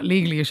 technically you're not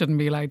legally, you shouldn't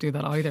be allowed to do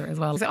that either as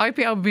well. So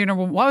IPL being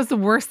number one, what was the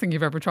worst thing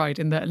you've ever tried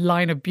in the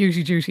line of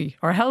beauty duty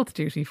or health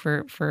duty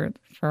for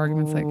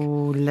argument's sake?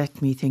 Oh,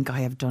 let me think.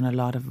 I have done a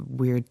lot of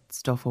weird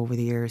stuff over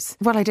the years.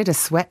 Well, I did a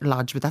sweat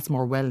lodge, but that's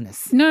more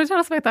wellness. No, tell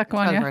us about that. Go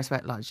on, 12-hour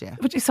sweat lodge, yeah.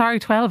 But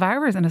 12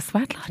 hours in a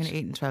sweat lodge? Between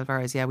 8 and 12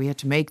 hours, yeah. We had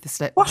to make the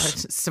sweat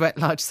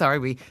lodge. Sorry,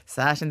 we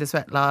sat in the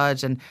sweat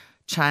lodge and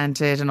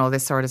chanted and all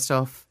this sort of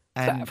stuff.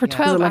 For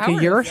 12 like hours?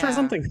 a yurt or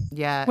something?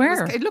 Yeah.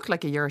 Where? It looked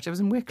like a yurt. It was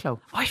in Wicklow.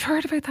 I've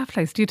heard about that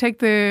place. Do you take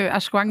the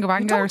ashwagandha or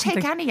You don't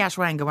something? take any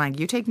ashwagandha.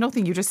 You take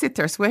nothing. You just sit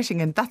there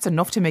sweating, and that's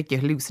enough to make you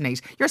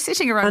hallucinate. You're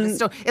sitting around and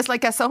stuff. It's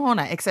like a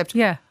sauna, except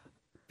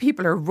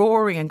people are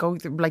roaring and going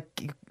through,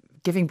 like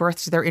giving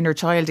birth to their inner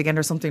child again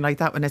or something like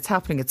that when it's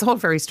happening. It's all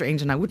very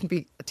strange, and I wouldn't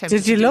be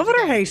tempted. Did you love it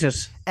or hate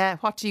it?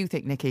 What do you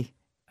think, Nikki?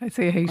 I'd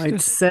say I hate it.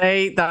 I'd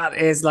say that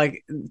is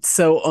like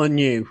so on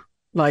you.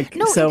 Like,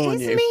 no, so it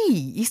is me.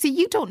 You see,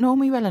 you don't know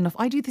me well enough.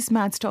 I do this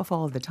mad stuff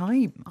all the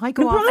time. I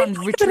go off on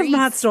retreats. A bit of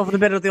mad stuff and a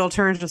bit of the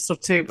alternative stuff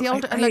too.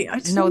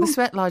 The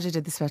sweat lodge. I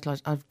did the sweat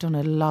lodge. I've done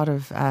a lot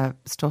of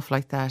stuff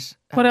like that.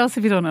 What else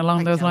have you done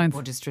along those lines?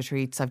 Buddhist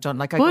retreats. I've done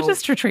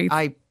Buddhist retreats.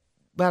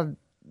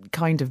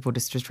 Kind of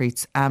Buddhist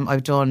retreats. I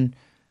go on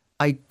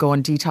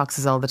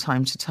detoxes all the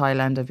time to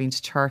Thailand. I've been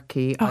to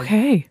Turkey.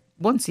 Okay.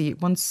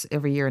 Once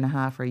every year and a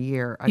half or a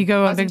year. You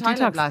go on big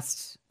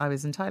detox? I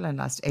was in Thailand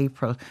last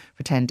April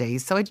for 10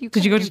 days. So did you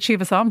go to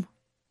Chiva Sam?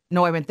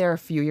 No, I went there a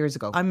few years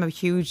ago. I'm a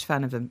huge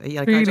fan of them.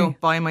 Like, really? I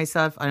don't buy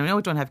myself. I know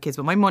I don't have kids,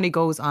 but my money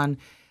goes on.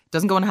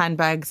 Doesn't go on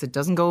handbags. It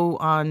doesn't go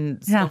on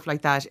stuff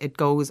like that. It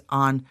goes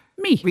on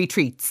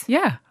retreats.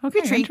 Yeah. Okay.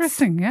 Retreats.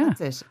 Interesting. Yeah.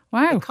 That's it.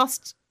 Wow. It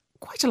costs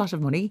quite a lot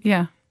of money.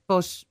 Yeah.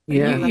 But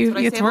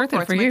it's worth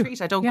it for you.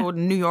 I don't go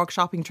on New York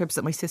shopping trips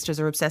that my sisters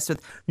are obsessed with.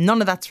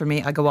 None of that's for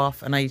me. I go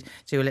off and I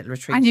do a little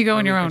retreat. And you go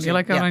on your own. You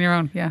like going on your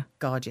own. Yeah.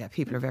 God, yeah.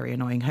 People are very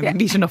annoying. I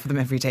meet enough of them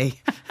every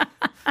day.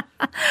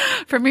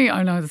 For me,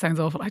 I know this sounds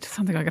awful. I just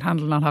don't think I could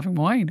handle not having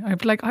wine. I'd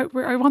be like,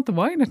 I want the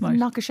wine at night.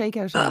 Knock a shake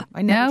out.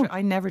 I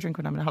never drink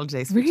when I'm on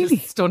holidays. Really? Which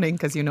is stunning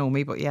because you know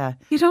me, but yeah.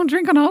 You don't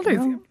drink on holidays?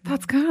 No.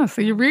 That's gas.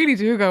 So you really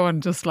do go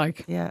and just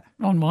like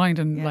unwind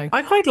and like.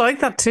 I quite like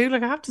that too.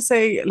 Like I have to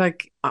say,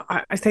 like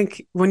I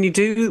think when you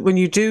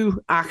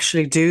do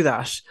actually do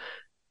that,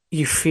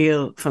 you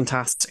feel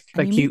fantastic.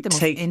 And like you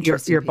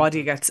take your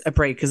body gets a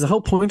break. Because the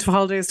whole point of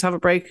holidays is to have a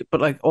break.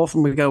 But like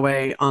often we go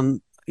away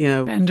on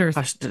benders.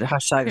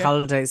 Hashtag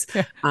holidays,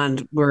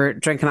 and we're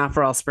drinking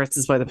Aperol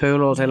spritzes by the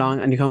pool all day long,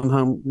 and you come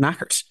home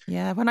knackered.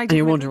 Yeah, when I did, and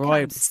you wonder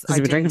why, because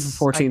you've been drinking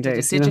for 14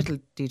 days. I did a digital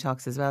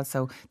detox as well.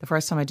 So the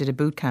first time I did a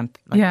boot camp,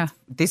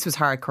 this was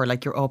hardcore.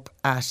 Like you're up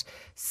at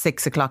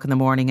 6 o'clock in the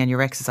morning and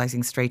you're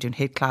exercising straight and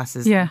HIIT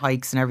classes,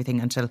 hikes and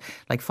everything until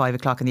like 5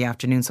 o'clock in the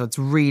afternoon. So it's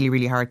really,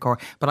 really hardcore.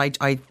 But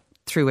I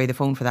threw away the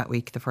phone for that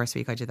week. The first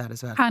week I did that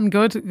as well. And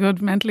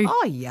good mentally.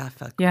 Oh yeah, I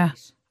felt great.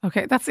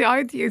 Okay, that's the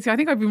idea. I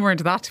think I'd be more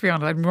into that, to be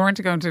honest. I'd be more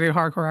into going to do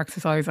hardcore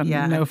exercise and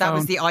no phone. That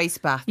was the ice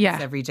baths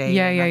every day.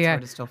 That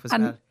sort of stuff as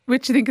well.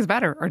 Which do you think is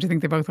better, or do you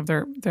think they both have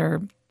their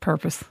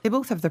purpose? They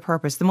both have their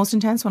purpose. The most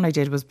intense one I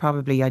did was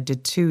I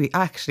did 2.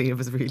 Actually, it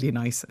was really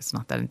nice. It's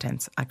not that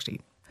intense, actually.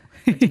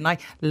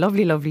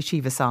 Lovely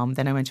Shiva Sam.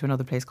 Then I went to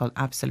another place called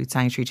Absolute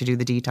Sanctuary to do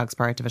the detox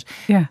part of it.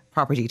 Yeah.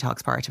 Proper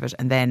detox part of it.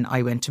 And then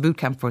I went to boot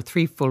camp for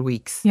 3 full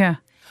weeks. Yeah.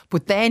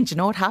 But then, do you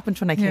know what happened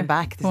when I came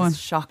back? This is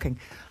shocking.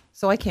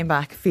 So I came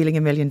back feeling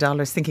 $1 million,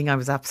 thinking I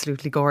was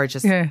absolutely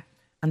gorgeous. Yeah.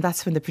 And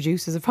that's when the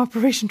producers of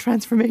Operation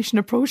Transformation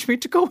approached me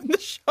to go on the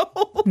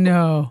show.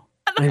 No.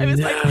 And I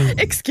was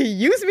like,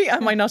 excuse me,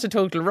 am I not a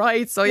total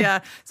ride? So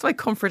so I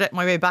comforted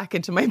my way back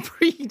into my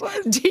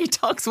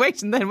pre-detox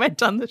weight and then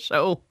went on the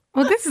show.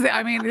 Well, this is it.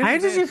 I mean, how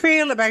did you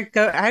feel about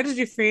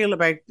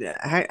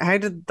how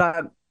did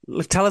that?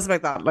 Tell us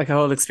about that, like a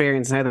whole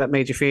experience and how that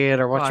made you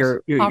feel, or what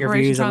your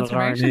views on it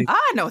are.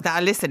 No,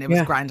 listen, it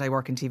was grand. I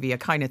work in TV. I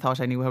kind of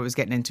thought I knew what I was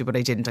getting into, but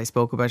I didn't. I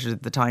spoke about it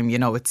at the time. You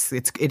know,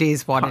 it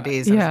is what it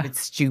is. Yeah. It's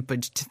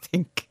stupid to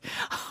think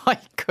I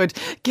could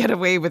get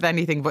away with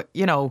anything, but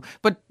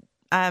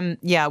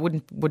I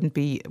wouldn't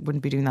be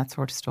doing that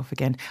sort of stuff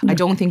again. I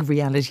don't think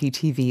reality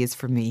TV is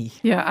for me.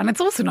 Yeah, and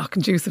it's also not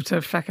conducive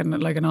to fucking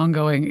like an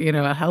ongoing,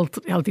 a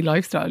healthy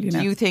lifestyle.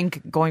 Do you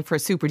think going for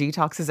super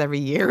detoxes every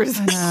year is?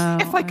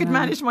 If I could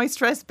manage my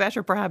stress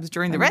better, perhaps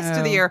during the rest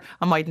of the year,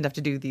 I mightn't have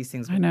to do these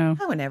things. I know.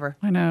 However,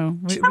 I know.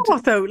 Do you know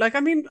what though? Like, I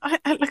mean, I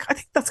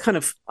think that's kind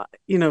of,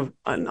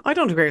 I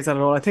don't agree with that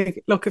at all. I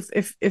think, look,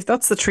 if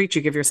that's the treat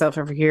you give yourself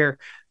every year.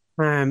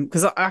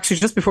 Because actually,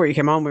 just before you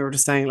came on, we were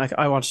just saying, like,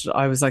 I want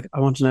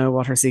to know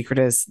what her secret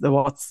is.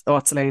 What's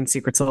Elaine's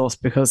secret sauce?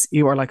 Because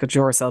you are like a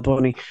Duracell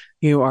bunny.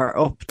 You are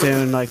up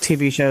doing like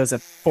TV shows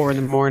at 4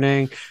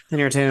 a.m. Then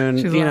you're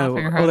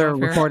doing, other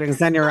recordings.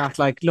 Then you're at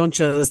like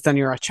lunches. Then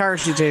you're at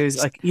charity dues.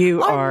 Like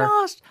you are.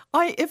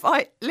 I'm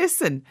not.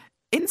 Listen,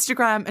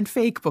 Instagram and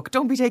Facebook.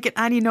 Don't be taking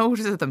any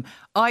notice of them.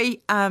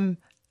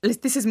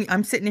 This is me.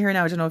 I'm sitting here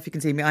now. I don't know if you can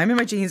see me. I'm in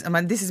my jeans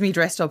and this is me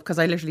dressed up because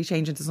I literally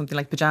change into something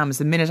like pajamas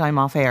the minute I'm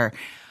off air.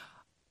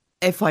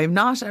 If I'm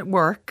not at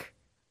work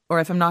or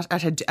if I'm not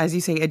at as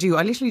you say, a do,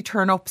 I literally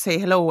turn up, say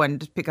hello,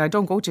 and I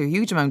don't go to a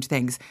huge amount of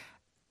things.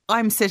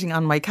 I'm sitting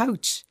on my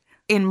couch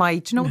in my,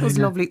 do you know those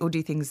lovely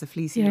hoodie things, the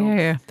fleecy the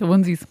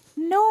onesies.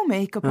 No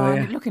makeup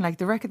on, looking like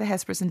the wreck of the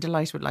Hesperus and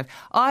delight with life.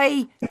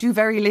 I do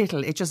very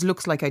little. It just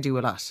looks like I do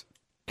a lot.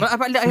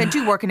 But I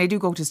do work and I do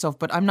go to stuff,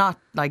 but I'm not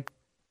like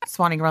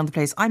swanning around the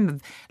place.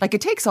 I'm like, it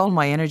takes all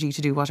my energy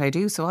to do what I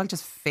do, so I'll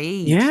just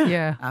fade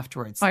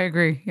afterwards. I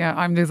agree. Yeah,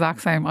 I'm the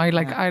exact same. I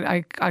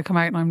come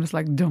out and I'm just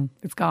like, done.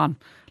 It's gone.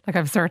 Like I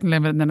have a certain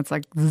limit and then it's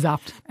like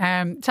zapped.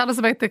 Tell us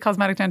about the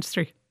cosmetic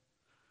dentistry.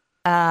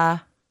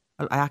 Your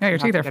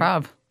teeth are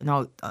fab.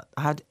 No,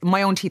 I had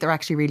my own teeth are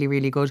actually really,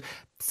 really good.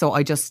 So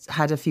I just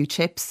had a few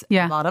chips at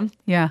the bottom.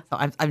 Yeah.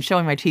 So I'm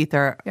showing my teeth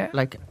are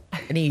like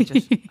an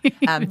Egypt.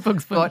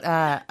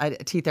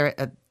 Teeth are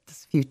a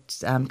few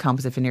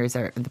composite veneers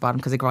there at the bottom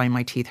because I grind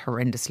my teeth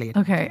horrendously.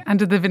 Okay. And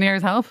did the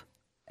veneers help?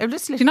 Do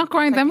you not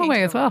grind them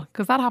away as well?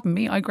 Because that happened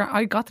to me. I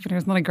got the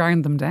veneers and then I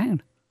ground them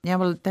down. Yeah,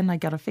 well, then I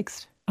got it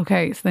fixed.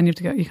 Okay. So then you have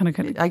to go. You kind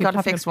of. I got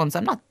it fixed once.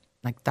 I'm not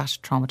like that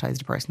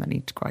traumatised a person that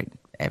need to grind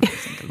every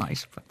single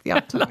night. But the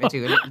odd time I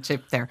do a little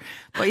chip there.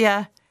 But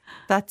yeah,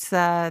 that's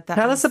that.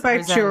 Tell us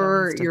about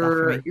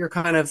your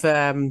kind of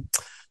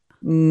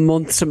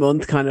month to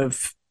month kind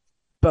of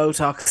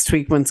Botox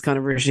treatments kind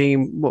of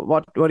regime.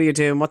 What are you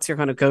doing? What's your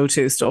kind of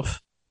go-to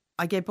stuff?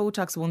 I get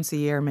Botox once a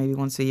year, maybe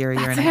once a year,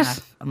 year and a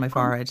half on my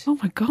forehead. Oh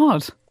my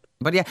God.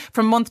 But yeah,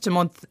 from month to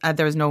month,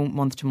 there is no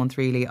month to month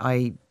really.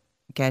 I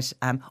get,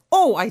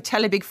 I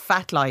tell a big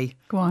fat lie.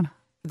 Go on.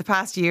 The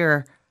past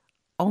year,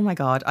 oh my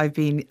God, I've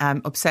been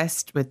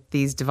obsessed with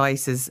these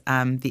devices,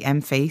 the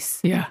M-Face.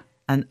 Yeah.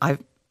 And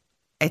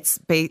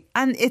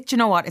you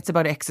know what? It's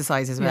about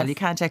exercise as well. Yes. You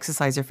can't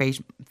exercise your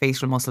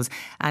facial muscles.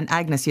 And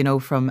Agnes, you know,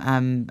 from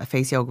a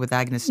face yoga with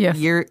Agnes,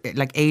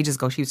 ages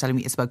ago, she was telling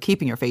me it's about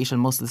keeping your facial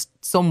muscles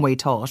some way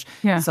taut.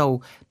 Yeah.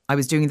 So I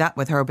was doing that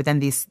with her, but then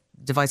this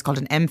device called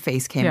an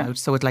M-Face came out.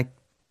 So it like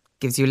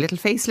gives you a little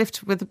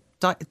facelift with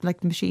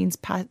like machines,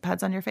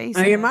 pads on your face.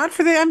 Are you mad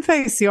for the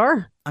M-Face? You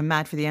are? I'm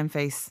mad for the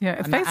M-Face. Yeah,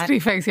 it's basically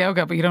face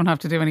yoga, but you don't have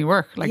to do any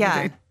work. Like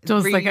it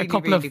does really, like a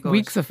couple of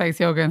weeks of face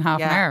yoga in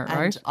half an hour,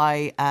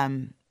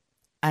 right?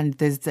 And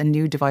there's a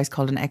new device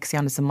called an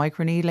Exion. It's a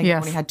microneedling. Yes. I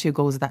only had 2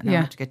 goes of that now.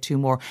 I have to get 2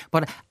 more.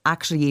 But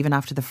actually, even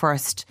after the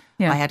first,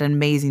 I had an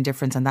amazing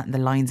difference on that and the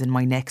lines in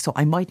my neck. So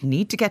I might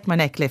need to get my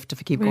neck lift if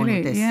I keep going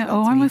with this. Yeah.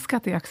 I must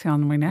get the Exion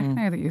on my neck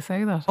now that you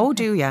say that. Oh,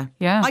 do you?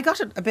 Yeah. I got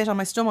it a bit on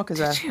my stomach as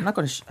well. I'm not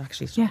going to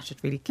actually stretch it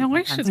really. No,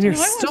 I should do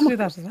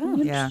that as well.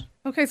 Yeah.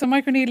 Okay, so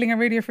microneedling and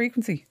radio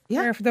frequency.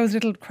 Yeah. For those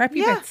little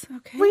crappy bits.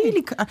 Okay.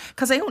 Really.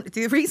 Because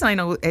the reason I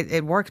know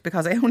it worked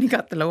because I only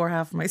got the lower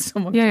half of my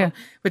stomach,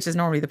 which is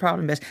normally the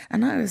problem bit.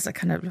 And I was like,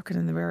 kind of looking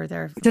in the mirror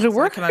there. Did it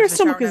work on your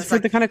stomach? Is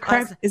it the kind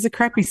of is it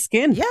crappy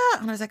skin? Yeah.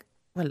 And I was like,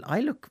 well, I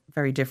look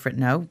very different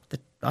now.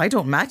 I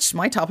don't match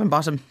my top and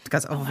bottom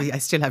because obviously I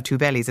still have 2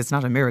 bellies. It's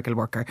not a miracle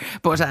worker,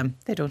 but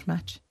they don't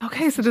match.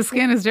 Okay, so the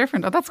skin is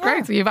different. Oh, that's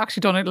great. So you've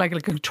actually done it like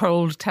a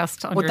controlled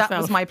test on yourself. Well,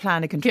 that was my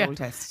plan, a controlled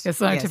test. A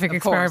scientific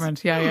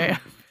experiment. Yeah.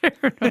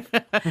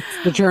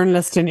 The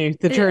journalist in you.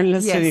 The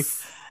journalist in you.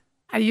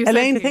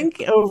 Elaine, I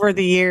think over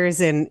the years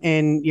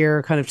in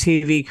your kind of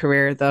TV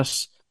career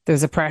that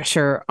there's a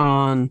pressure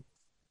on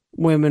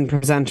women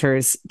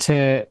presenters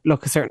to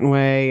look a certain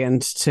way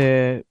and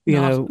to,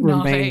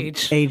 remain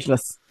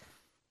ageless.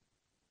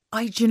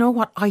 Do you know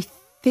what? I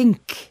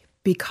think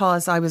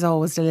because I was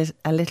always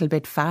a little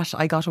bit fat,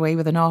 I got away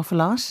with an awful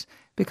lot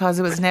because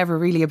it was never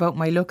really about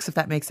my looks, if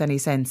that makes any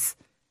sense.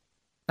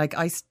 Like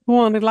go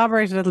on,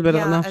 elaborate a little bit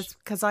on that.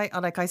 Because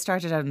I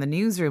started out in the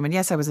newsroom, and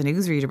yes, I was a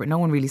newsreader, but no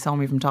one really saw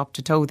me from top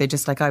to toe. They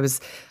just I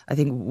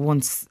think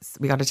once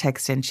we got a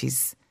text in,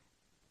 she's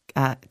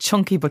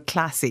chunky but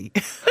classy.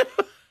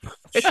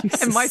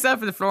 And myself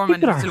and the floor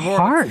manager,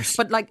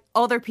 but like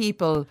other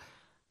people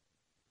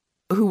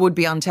who would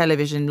be on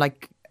television,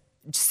 like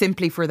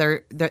simply for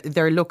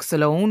their looks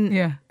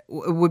alone,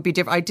 would be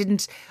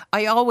different.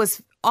 I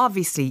always,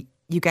 obviously,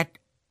 you get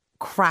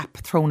crap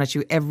thrown at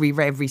you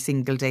every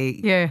single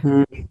day,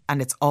 and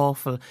it's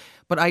awful.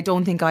 But I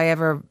don't think I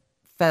ever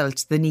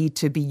felt the need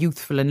to be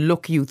youthful and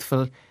look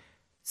youthful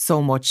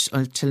so much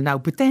until now.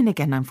 But then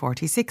again, I'm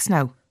 46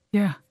 now.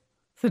 Yeah.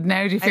 So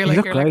now do you feel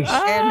like you're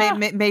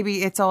like,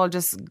 maybe it's all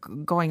just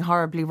going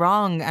horribly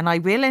wrong and I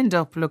will end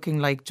up looking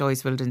like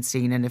Joyce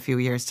Wildenstein in a few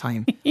years'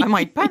 time. I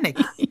might panic.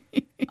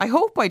 I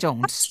hope I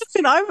don't.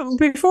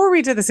 Before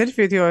we did this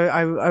interview with you,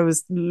 I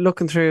was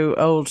looking through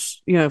old,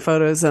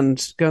 photos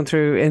and going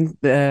through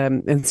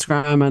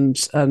Instagram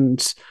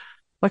and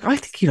like, I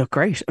think you look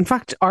great. In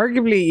fact,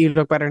 arguably you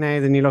look better now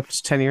than you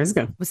looked 10 years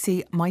ago. Well,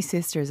 see, my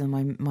sisters and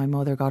my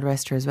mother, God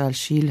rest her as well,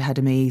 she had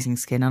amazing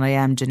skin and I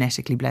am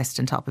genetically blessed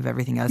on top of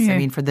everything else. I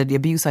mean, for the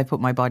abuse I put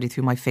my body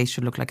through, my face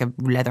should look like a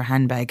leather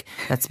handbag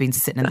that's been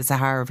sitting in the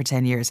Sahara for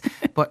 10 years.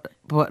 But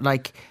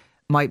like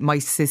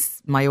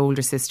my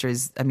older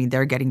sisters, I mean,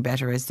 they're getting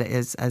better as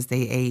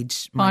they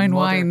age. Fine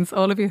wines,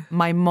 all of you.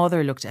 My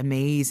mother looked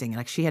amazing.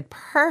 Like she had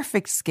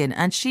perfect skin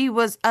and she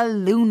was a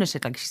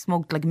lunatic. Like she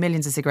smoked like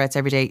millions of cigarettes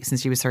every day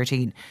since she was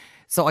 13.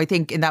 So I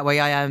think in that way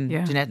I am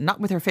Jeanette,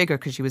 not with her figure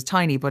because she was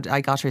tiny, but I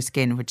got her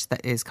skin, which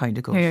that is kind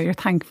of good. Yeah, you're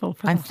thankful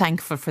for that. I'm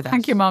thankful for that.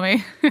 Thank you,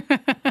 Mommy.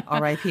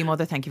 R.I.P.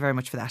 Mother, thank you very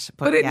much for that.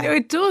 But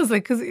it does,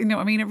 like, because,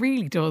 I mean, it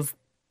really does.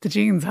 The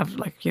genes have,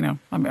 like,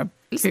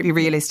 let's be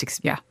realistic.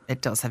 Yeah.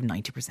 It does have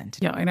 90%.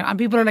 Yeah, I know. And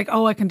people are like,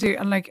 oh, I can do,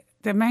 and like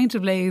the amount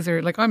of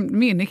laser, like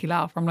me and Nikki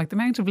laugh, I'm like, the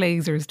amount of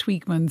lasers,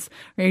 tweakments,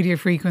 radio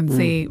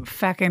frequency,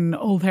 feckin'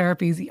 old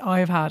therapies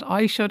I've had,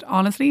 I should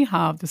honestly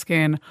have the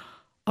skin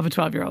of a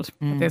 12-year-old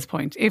at this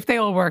point, if they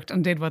all worked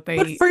and did what they.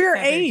 But for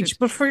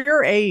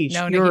your age,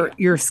 no,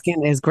 your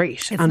skin is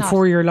great, and not.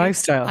 for your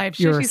lifestyle, I have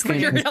your shitty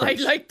skin. skin. I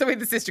like the way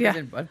the sister goes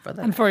in.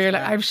 And for your,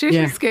 I have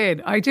shitty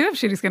skin. I do have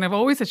shitty skin. I've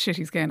always had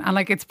shitty skin, and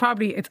like it's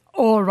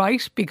all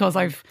right because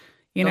I've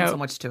done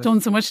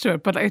so much to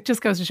it. But it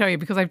just goes to show you,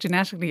 because I've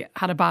genetically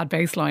had a bad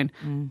baseline.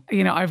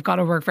 I've got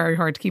to work very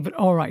hard to keep it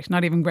all right,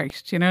 not even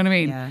great. Do you know what I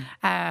mean? Yeah.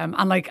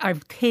 And like I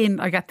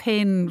get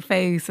thin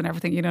face and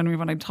everything. You know what I mean?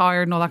 When I'm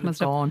tired and all that kind of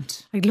stuff.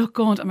 Gaunt. I look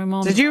gaunt, and my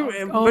mum. Did you?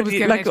 We all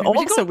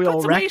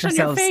wreck ourselves.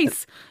 Your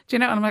face. Do you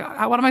know? And I'm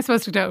like, what am I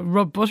supposed to do?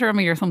 Rub butter on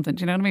me or something? Do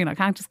you know what I mean? I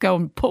can't just go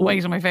and put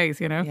weight on my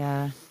face. You know?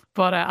 Yeah.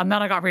 But and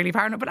then I got really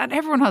paranoid. But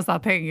everyone has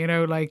that thing,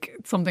 like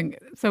something.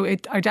 So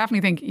I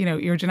definitely think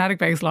your genetic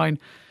baseline,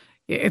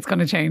 it's going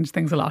to change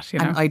things a lot.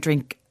 And I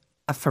drink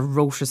a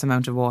ferocious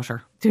amount of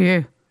water. Do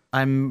you?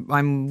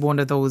 I'm one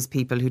of those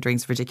people who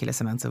drinks ridiculous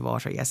amounts of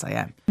water. Yes, I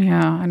am.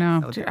 Yeah, I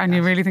know. So and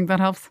you really think that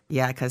helps?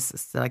 Yeah,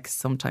 because like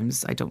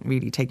sometimes I don't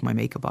really take my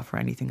makeup off or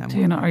anything.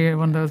 Are you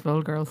one of those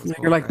bold girls?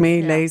 You're like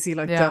me, lazy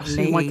like that.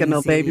 You might get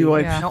no baby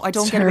wipe. Yeah. No, I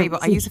don't get a baby.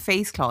 I use a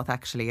face cloth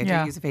actually. I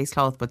do use a face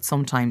cloth, but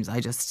sometimes I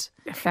just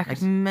can't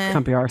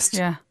be arsed.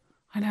 Yeah,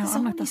 I know. There's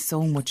only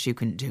so much you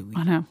can do.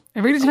 I know.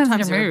 It really depends on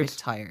your mood. You're a bit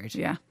tired.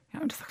 Yeah.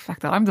 I'm just like, fuck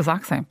that. I'm the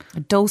exact same. A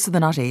dose of the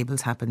not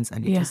ables happens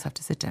and you just have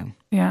to sit down.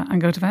 Yeah, and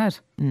go to bed.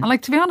 And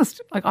like, to be honest,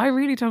 like I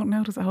really don't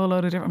notice a whole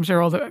lot of difference. I'm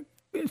sure all the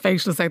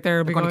facialists out there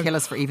will be going to kill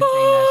us for even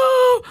saying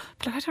that.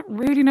 But I don't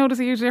really notice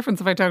a huge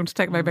difference if I don't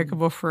take my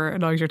makeup off for a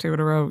night or two in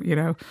a row,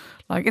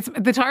 Like, it's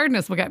the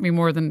tiredness will get me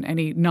more than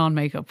any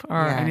non-makeup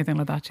or anything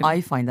like that. I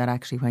find that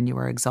actually when you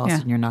are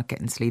exhausted and you're not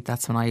getting sleep,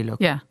 that's when I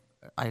look. Yeah.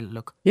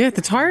 Yeah,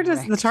 the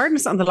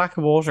tiredness and the lack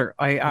of water,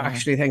 I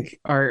actually think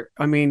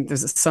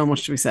there's so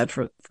much to be said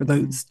for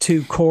those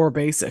two core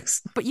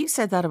basics. But you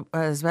said that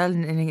as well,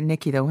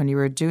 Nikki, though, when you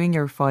were doing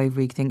your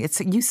 5-week thing, it's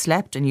you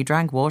slept and you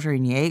drank water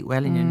and you ate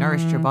well and you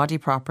nourished your body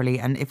properly.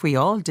 And if we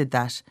all did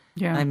that,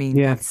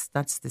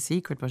 that's the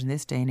secret. But in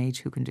this day and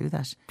age, who can do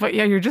that? But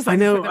yeah, you're just like, I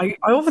know. I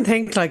often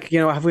think like,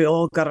 have we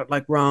all got it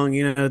like wrong?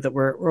 That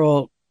we're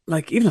all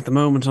like, even at the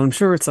moment, and I'm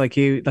sure it's like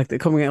you, like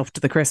coming up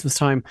to the Christmas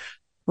time,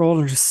 we're all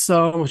under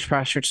so much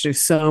pressure to do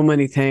so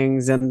many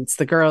things, and it's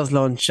the girls'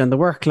 lunch and the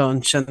work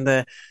lunch and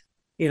the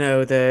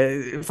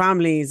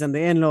families and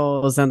the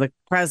in-laws and the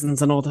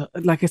presents and all that.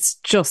 Like, it's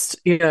just,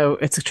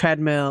 it's a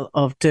treadmill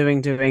of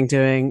doing,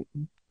 going,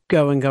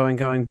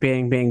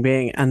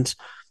 being. And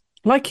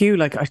like you,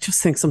 like, I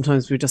just think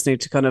sometimes we just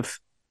need to kind of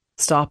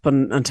stop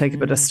and take a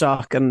bit of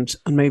stock and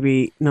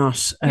maybe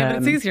not. But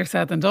it's easier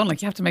said than done.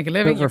 Like, you have to make a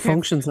living. Your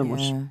function so much.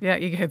 Yeah,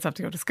 your kids have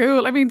to go to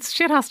school. I mean,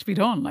 shit has to be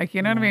done. Like,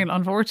 you know what I mean?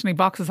 Unfortunately,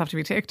 boxes have to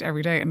be ticked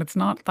every day, and it's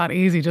not that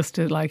easy just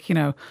to like,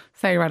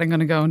 say, right, I'm going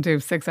to go and do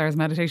 6 hours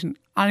meditation.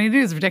 And it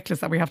is ridiculous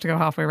that we have to go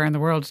halfway around the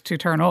world to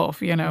turn off,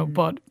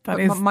 but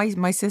is...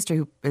 My sister,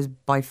 who is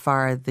by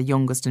far the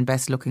youngest and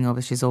best looking of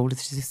us, she's older,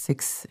 she's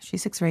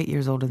 6 or 8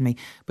 years older than me,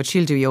 but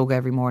she'll do yoga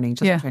every morning,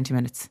 just for 20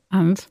 minutes.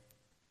 And...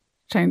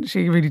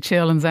 she really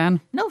chill and zen?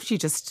 No,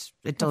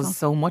 it does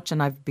so much,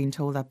 and I've been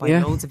told that by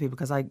loads of people,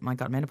 because I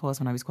got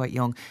menopause when I was quite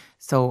young,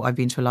 so I've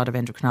been to a lot of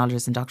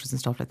endocrinologists and doctors and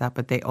stuff like that,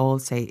 but they all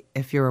say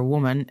if you're a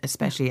woman,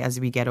 especially as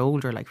we get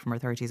older, like from our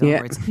 30s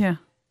onwards,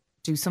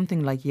 do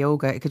something like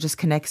yoga. It could just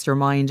connects your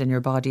mind and your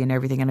body and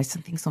everything, and I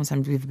think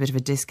sometimes we have a bit of a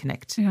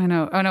disconnect. Yeah, I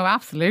know. Oh no,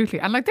 absolutely.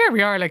 And like, there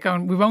we are, like,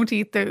 we won't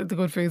eat the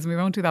good foods and we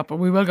won't do that, but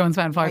we will go and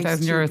spend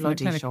 5,000 euros. It's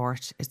bloody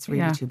short. It's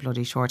really too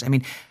bloody short. I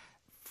mean,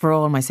 for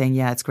all my saying,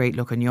 it's great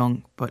looking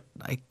young, but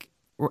like,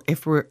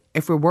 if we're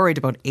worried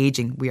about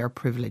aging, we are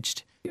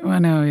privileged. I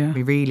know, yeah.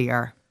 We really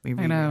are. We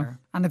really are.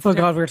 And it's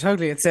God, we're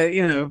totally. It's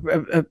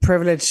a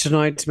privilege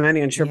tonight to many,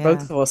 and sure,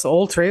 both of us,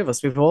 all three of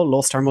us, we've all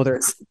lost our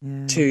mothers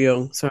too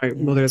young. Sorry,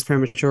 mothers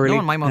prematurely.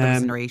 No, my mother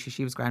was in her 80s;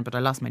 she was grand, but I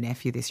lost my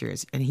nephew this year,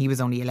 and he was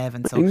only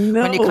 11. So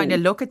when you kind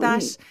of look at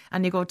that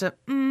and you go to,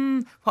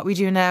 what we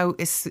do now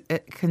is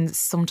can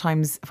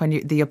sometimes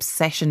when the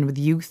obsession with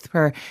youth,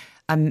 where.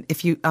 I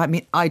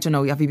don't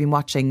know, have you been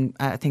watching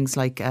things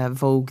like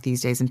Vogue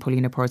these days, and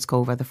Paulina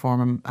Porskova, the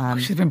former...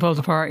 she's been pulled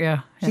apart,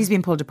 yeah. She's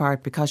been pulled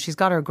apart because she's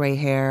got her grey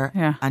hair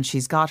and she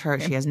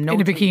has no... In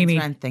a bikini.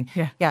 Or anything.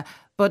 Yeah.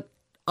 But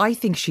I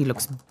think she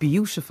looks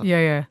beautiful.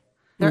 Yeah.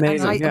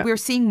 Amazing, we're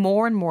seeing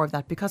more and more of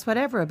that, because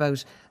whatever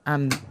about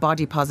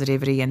body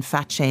positivity and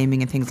fat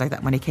shaming and things like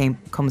that when it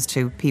comes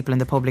to people in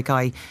the public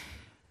eye,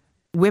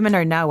 women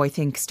are now, I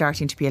think,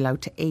 starting to be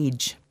allowed to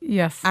age.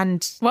 Yes.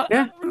 And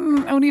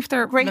only if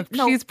they're great.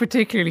 Look, she's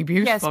particularly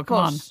beautiful.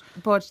 Yes,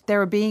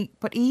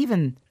 but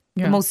even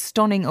The most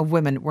stunning of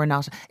women were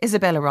not.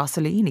 Isabella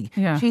Rossellini.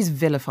 Yeah. She's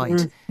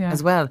vilified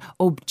as well.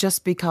 Oh,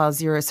 just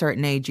because you're a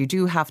certain age, you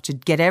do have to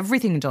get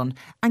everything done.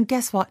 And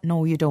guess what?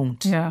 No, you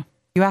don't. Yeah.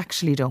 You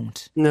actually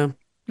don't. No.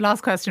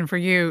 Last question for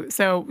you.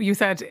 So you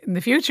said in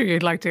the future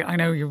you'd like to, I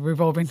know we've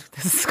all been,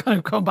 this is kind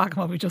of going back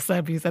on what we just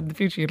said, but you said in the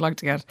future you'd like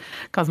to get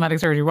cosmetic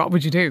surgery. What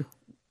would you do?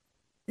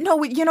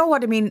 No, you know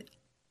what I mean?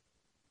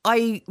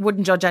 I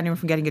wouldn't judge anyone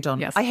from getting it done.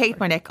 Yes. I hate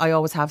my neck. I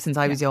always have since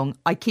I was young.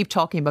 I keep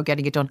talking about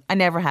getting it done. I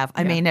never have.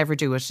 I may never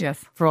do it.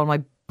 Yes. For all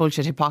my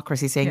bullshit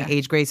hypocrisy saying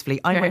age gracefully.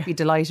 I might be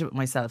delighted with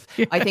myself.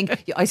 I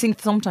think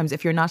sometimes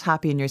if you're not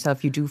happy in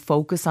yourself, you do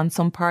focus on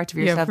some part of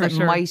yourself that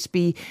might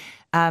be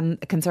a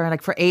concern.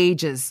 Like for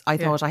ages, I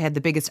thought I had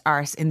the biggest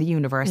arse in the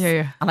universe,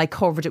 and I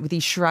covered it with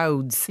these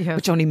shrouds,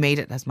 which only made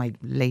it, as my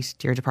late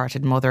dear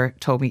departed mother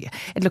told me,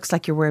 it looks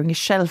like you're wearing a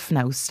shelf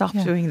now. Stop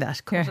doing that.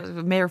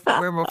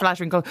 Wear more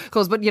flattering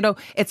clothes. But you know,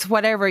 it's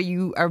whatever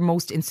you are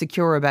most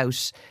insecure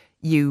about,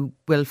 you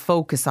will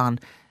focus on.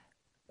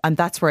 And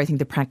that's where I think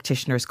the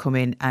practitioners come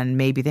in, and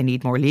maybe they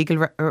need more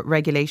legal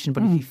regulation.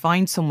 But if you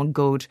find someone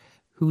good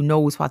who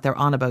knows what they're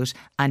on about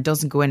and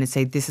doesn't go in and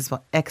say, this is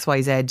what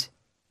XYZ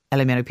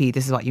LMNOP,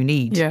 this is what you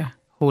need,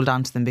 hold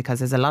on to them, because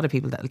there's a lot of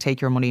people that will take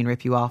your money and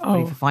rip you off.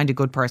 But if you find a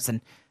good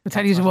person, they'll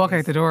tell you to walk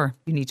out the door.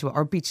 You need to,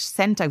 or be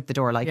sent out the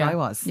door like I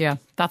was. Yeah,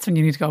 that's when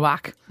you need to go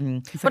back.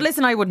 But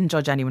listen, I wouldn't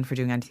judge anyone for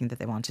doing anything that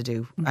they want to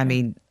do. I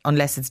mean,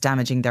 unless it's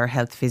damaging their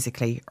health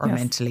physically or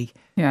mentally.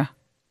 Yeah.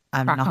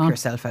 Knock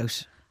yourself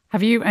out.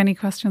 Have you any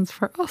questions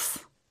for us?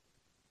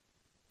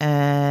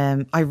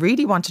 I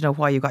really want to know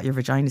why you got your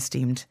vagina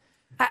steamed.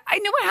 I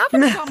know I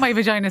haven't got my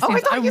vagina steamed. I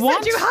thought you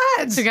said you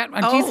had. To get,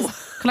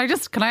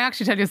 Jesus, can I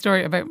actually tell you a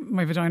story about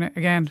my vagina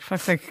again? For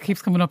fuck's sake, it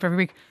keeps coming up every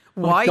week.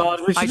 Why? Oh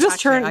God, we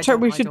should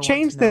we should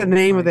change the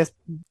name of this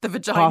the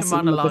vagina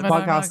monologue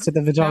podcast to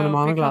the vagina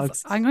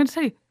monologues. I'm going to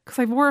tell you, because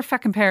I wore a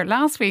fucking pair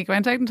last week. I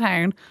went out in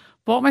town,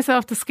 bought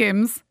myself the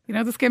Skims, you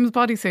know, the Skims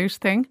bodysuit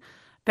thing.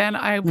 Then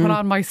I put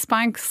on my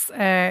Spanx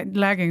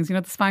leggings, you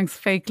know, the Spanx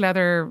fake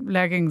leather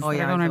leggings. Oh,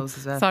 yeah, those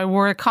as well. So I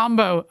wore a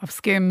combo of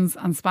Skims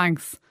and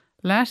Spanx.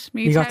 Let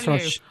me tell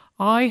you,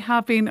 I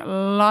have been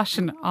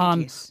lashing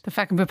on the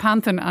fucking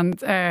Bepanthen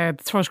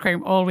and thrush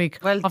cream all week.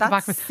 Well, off that's the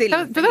back of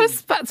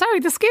silly. sorry,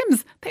 the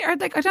Skims, they are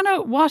like, I don't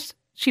know what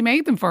she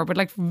made them for, but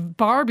like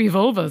Barbie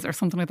vulvas or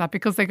something like that,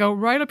 because they go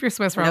right up your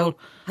Swiss roll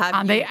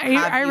and they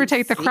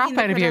irritate the crap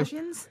out of you.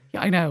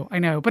 Yeah, I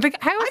know. But like,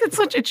 how is it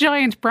such a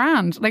giant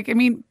brand? Like, I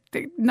mean,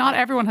 not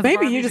everyone has.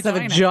 Maybe you just have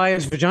a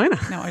giant vagina.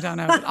 No, I don't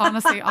know. But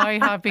honestly, I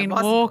have been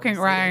walking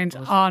around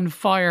on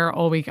fire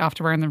all week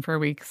after wearing them for a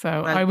week. So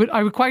I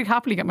would quite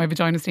happily get my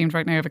vagina steamed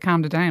right now if it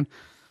calmed it down.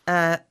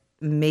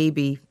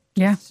 Maybe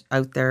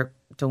out there,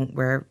 don't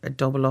wear a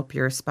double up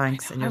your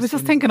Spanx. I was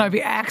just thinking I'd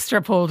be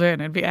extra pulled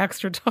in, it'd be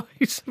extra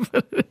tight,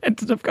 but it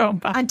ended up going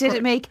back. And did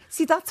it make?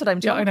 See, that's what I'm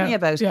talking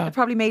about. Yeah. It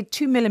probably made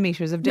 2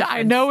 millimeters of difference.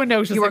 Yeah, no one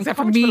noticed. You were except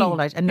for me all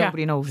night, and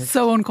nobody noticed.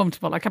 So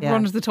uncomfortable. I kept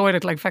running to the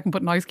toilet, like fucking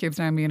putting ice cubes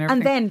down me and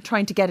everything. And then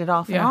trying to get it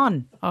off and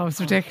on. Oh, it's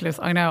ridiculous.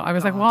 I know. I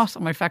was like, what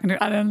am I fucking doing?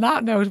 And on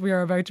that note, we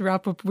are about to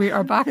wrap up. We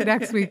are back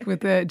next week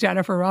with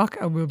Jennifer Rock,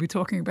 and we'll be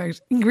talking about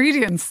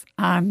ingredients.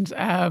 And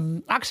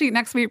actually,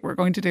 next week we're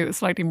going to do a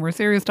slightly more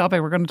serious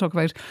topic. We're going to talk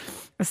about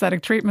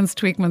aesthetic treatments,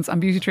 tweakments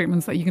and beauty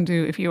treatments that you can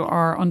do if you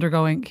are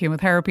undergoing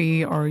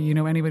chemotherapy, or you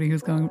know anybody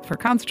who's going for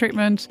cancer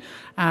treatment,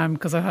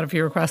 because I've had a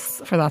few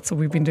requests for that, so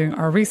we've been doing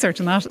our research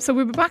on that. So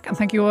we'll be back, and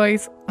thank you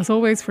always, as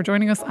always, for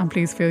joining us, and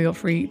please feel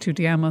free to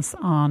DM us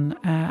on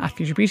at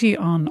Future Beauty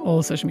on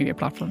all social media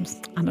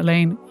platforms. And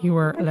Elaine, you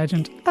were a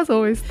legend as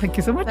always. Thank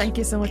you so much. Thank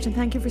you so much, and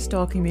thank you for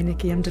stalking me,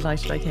 Nikki. I'm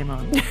delighted I came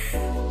on.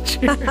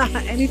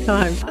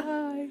 Anytime. Bye.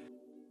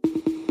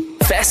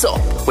 Fess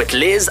Up with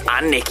Liz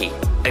and Nikki,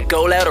 a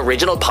Go Loud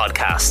original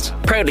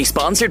podcast, proudly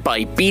sponsored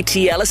by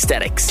BTL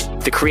Aesthetics,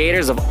 the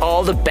creators of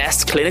all the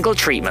best clinical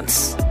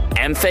treatments,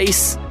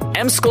 M-Face,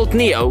 M-Sculpt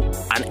Neo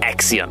and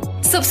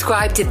Exion.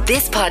 Subscribe to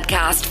this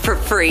podcast for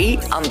free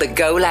on the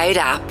Go Loud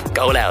app.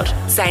 Go Loud.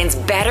 Sounds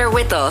better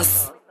with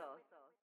us.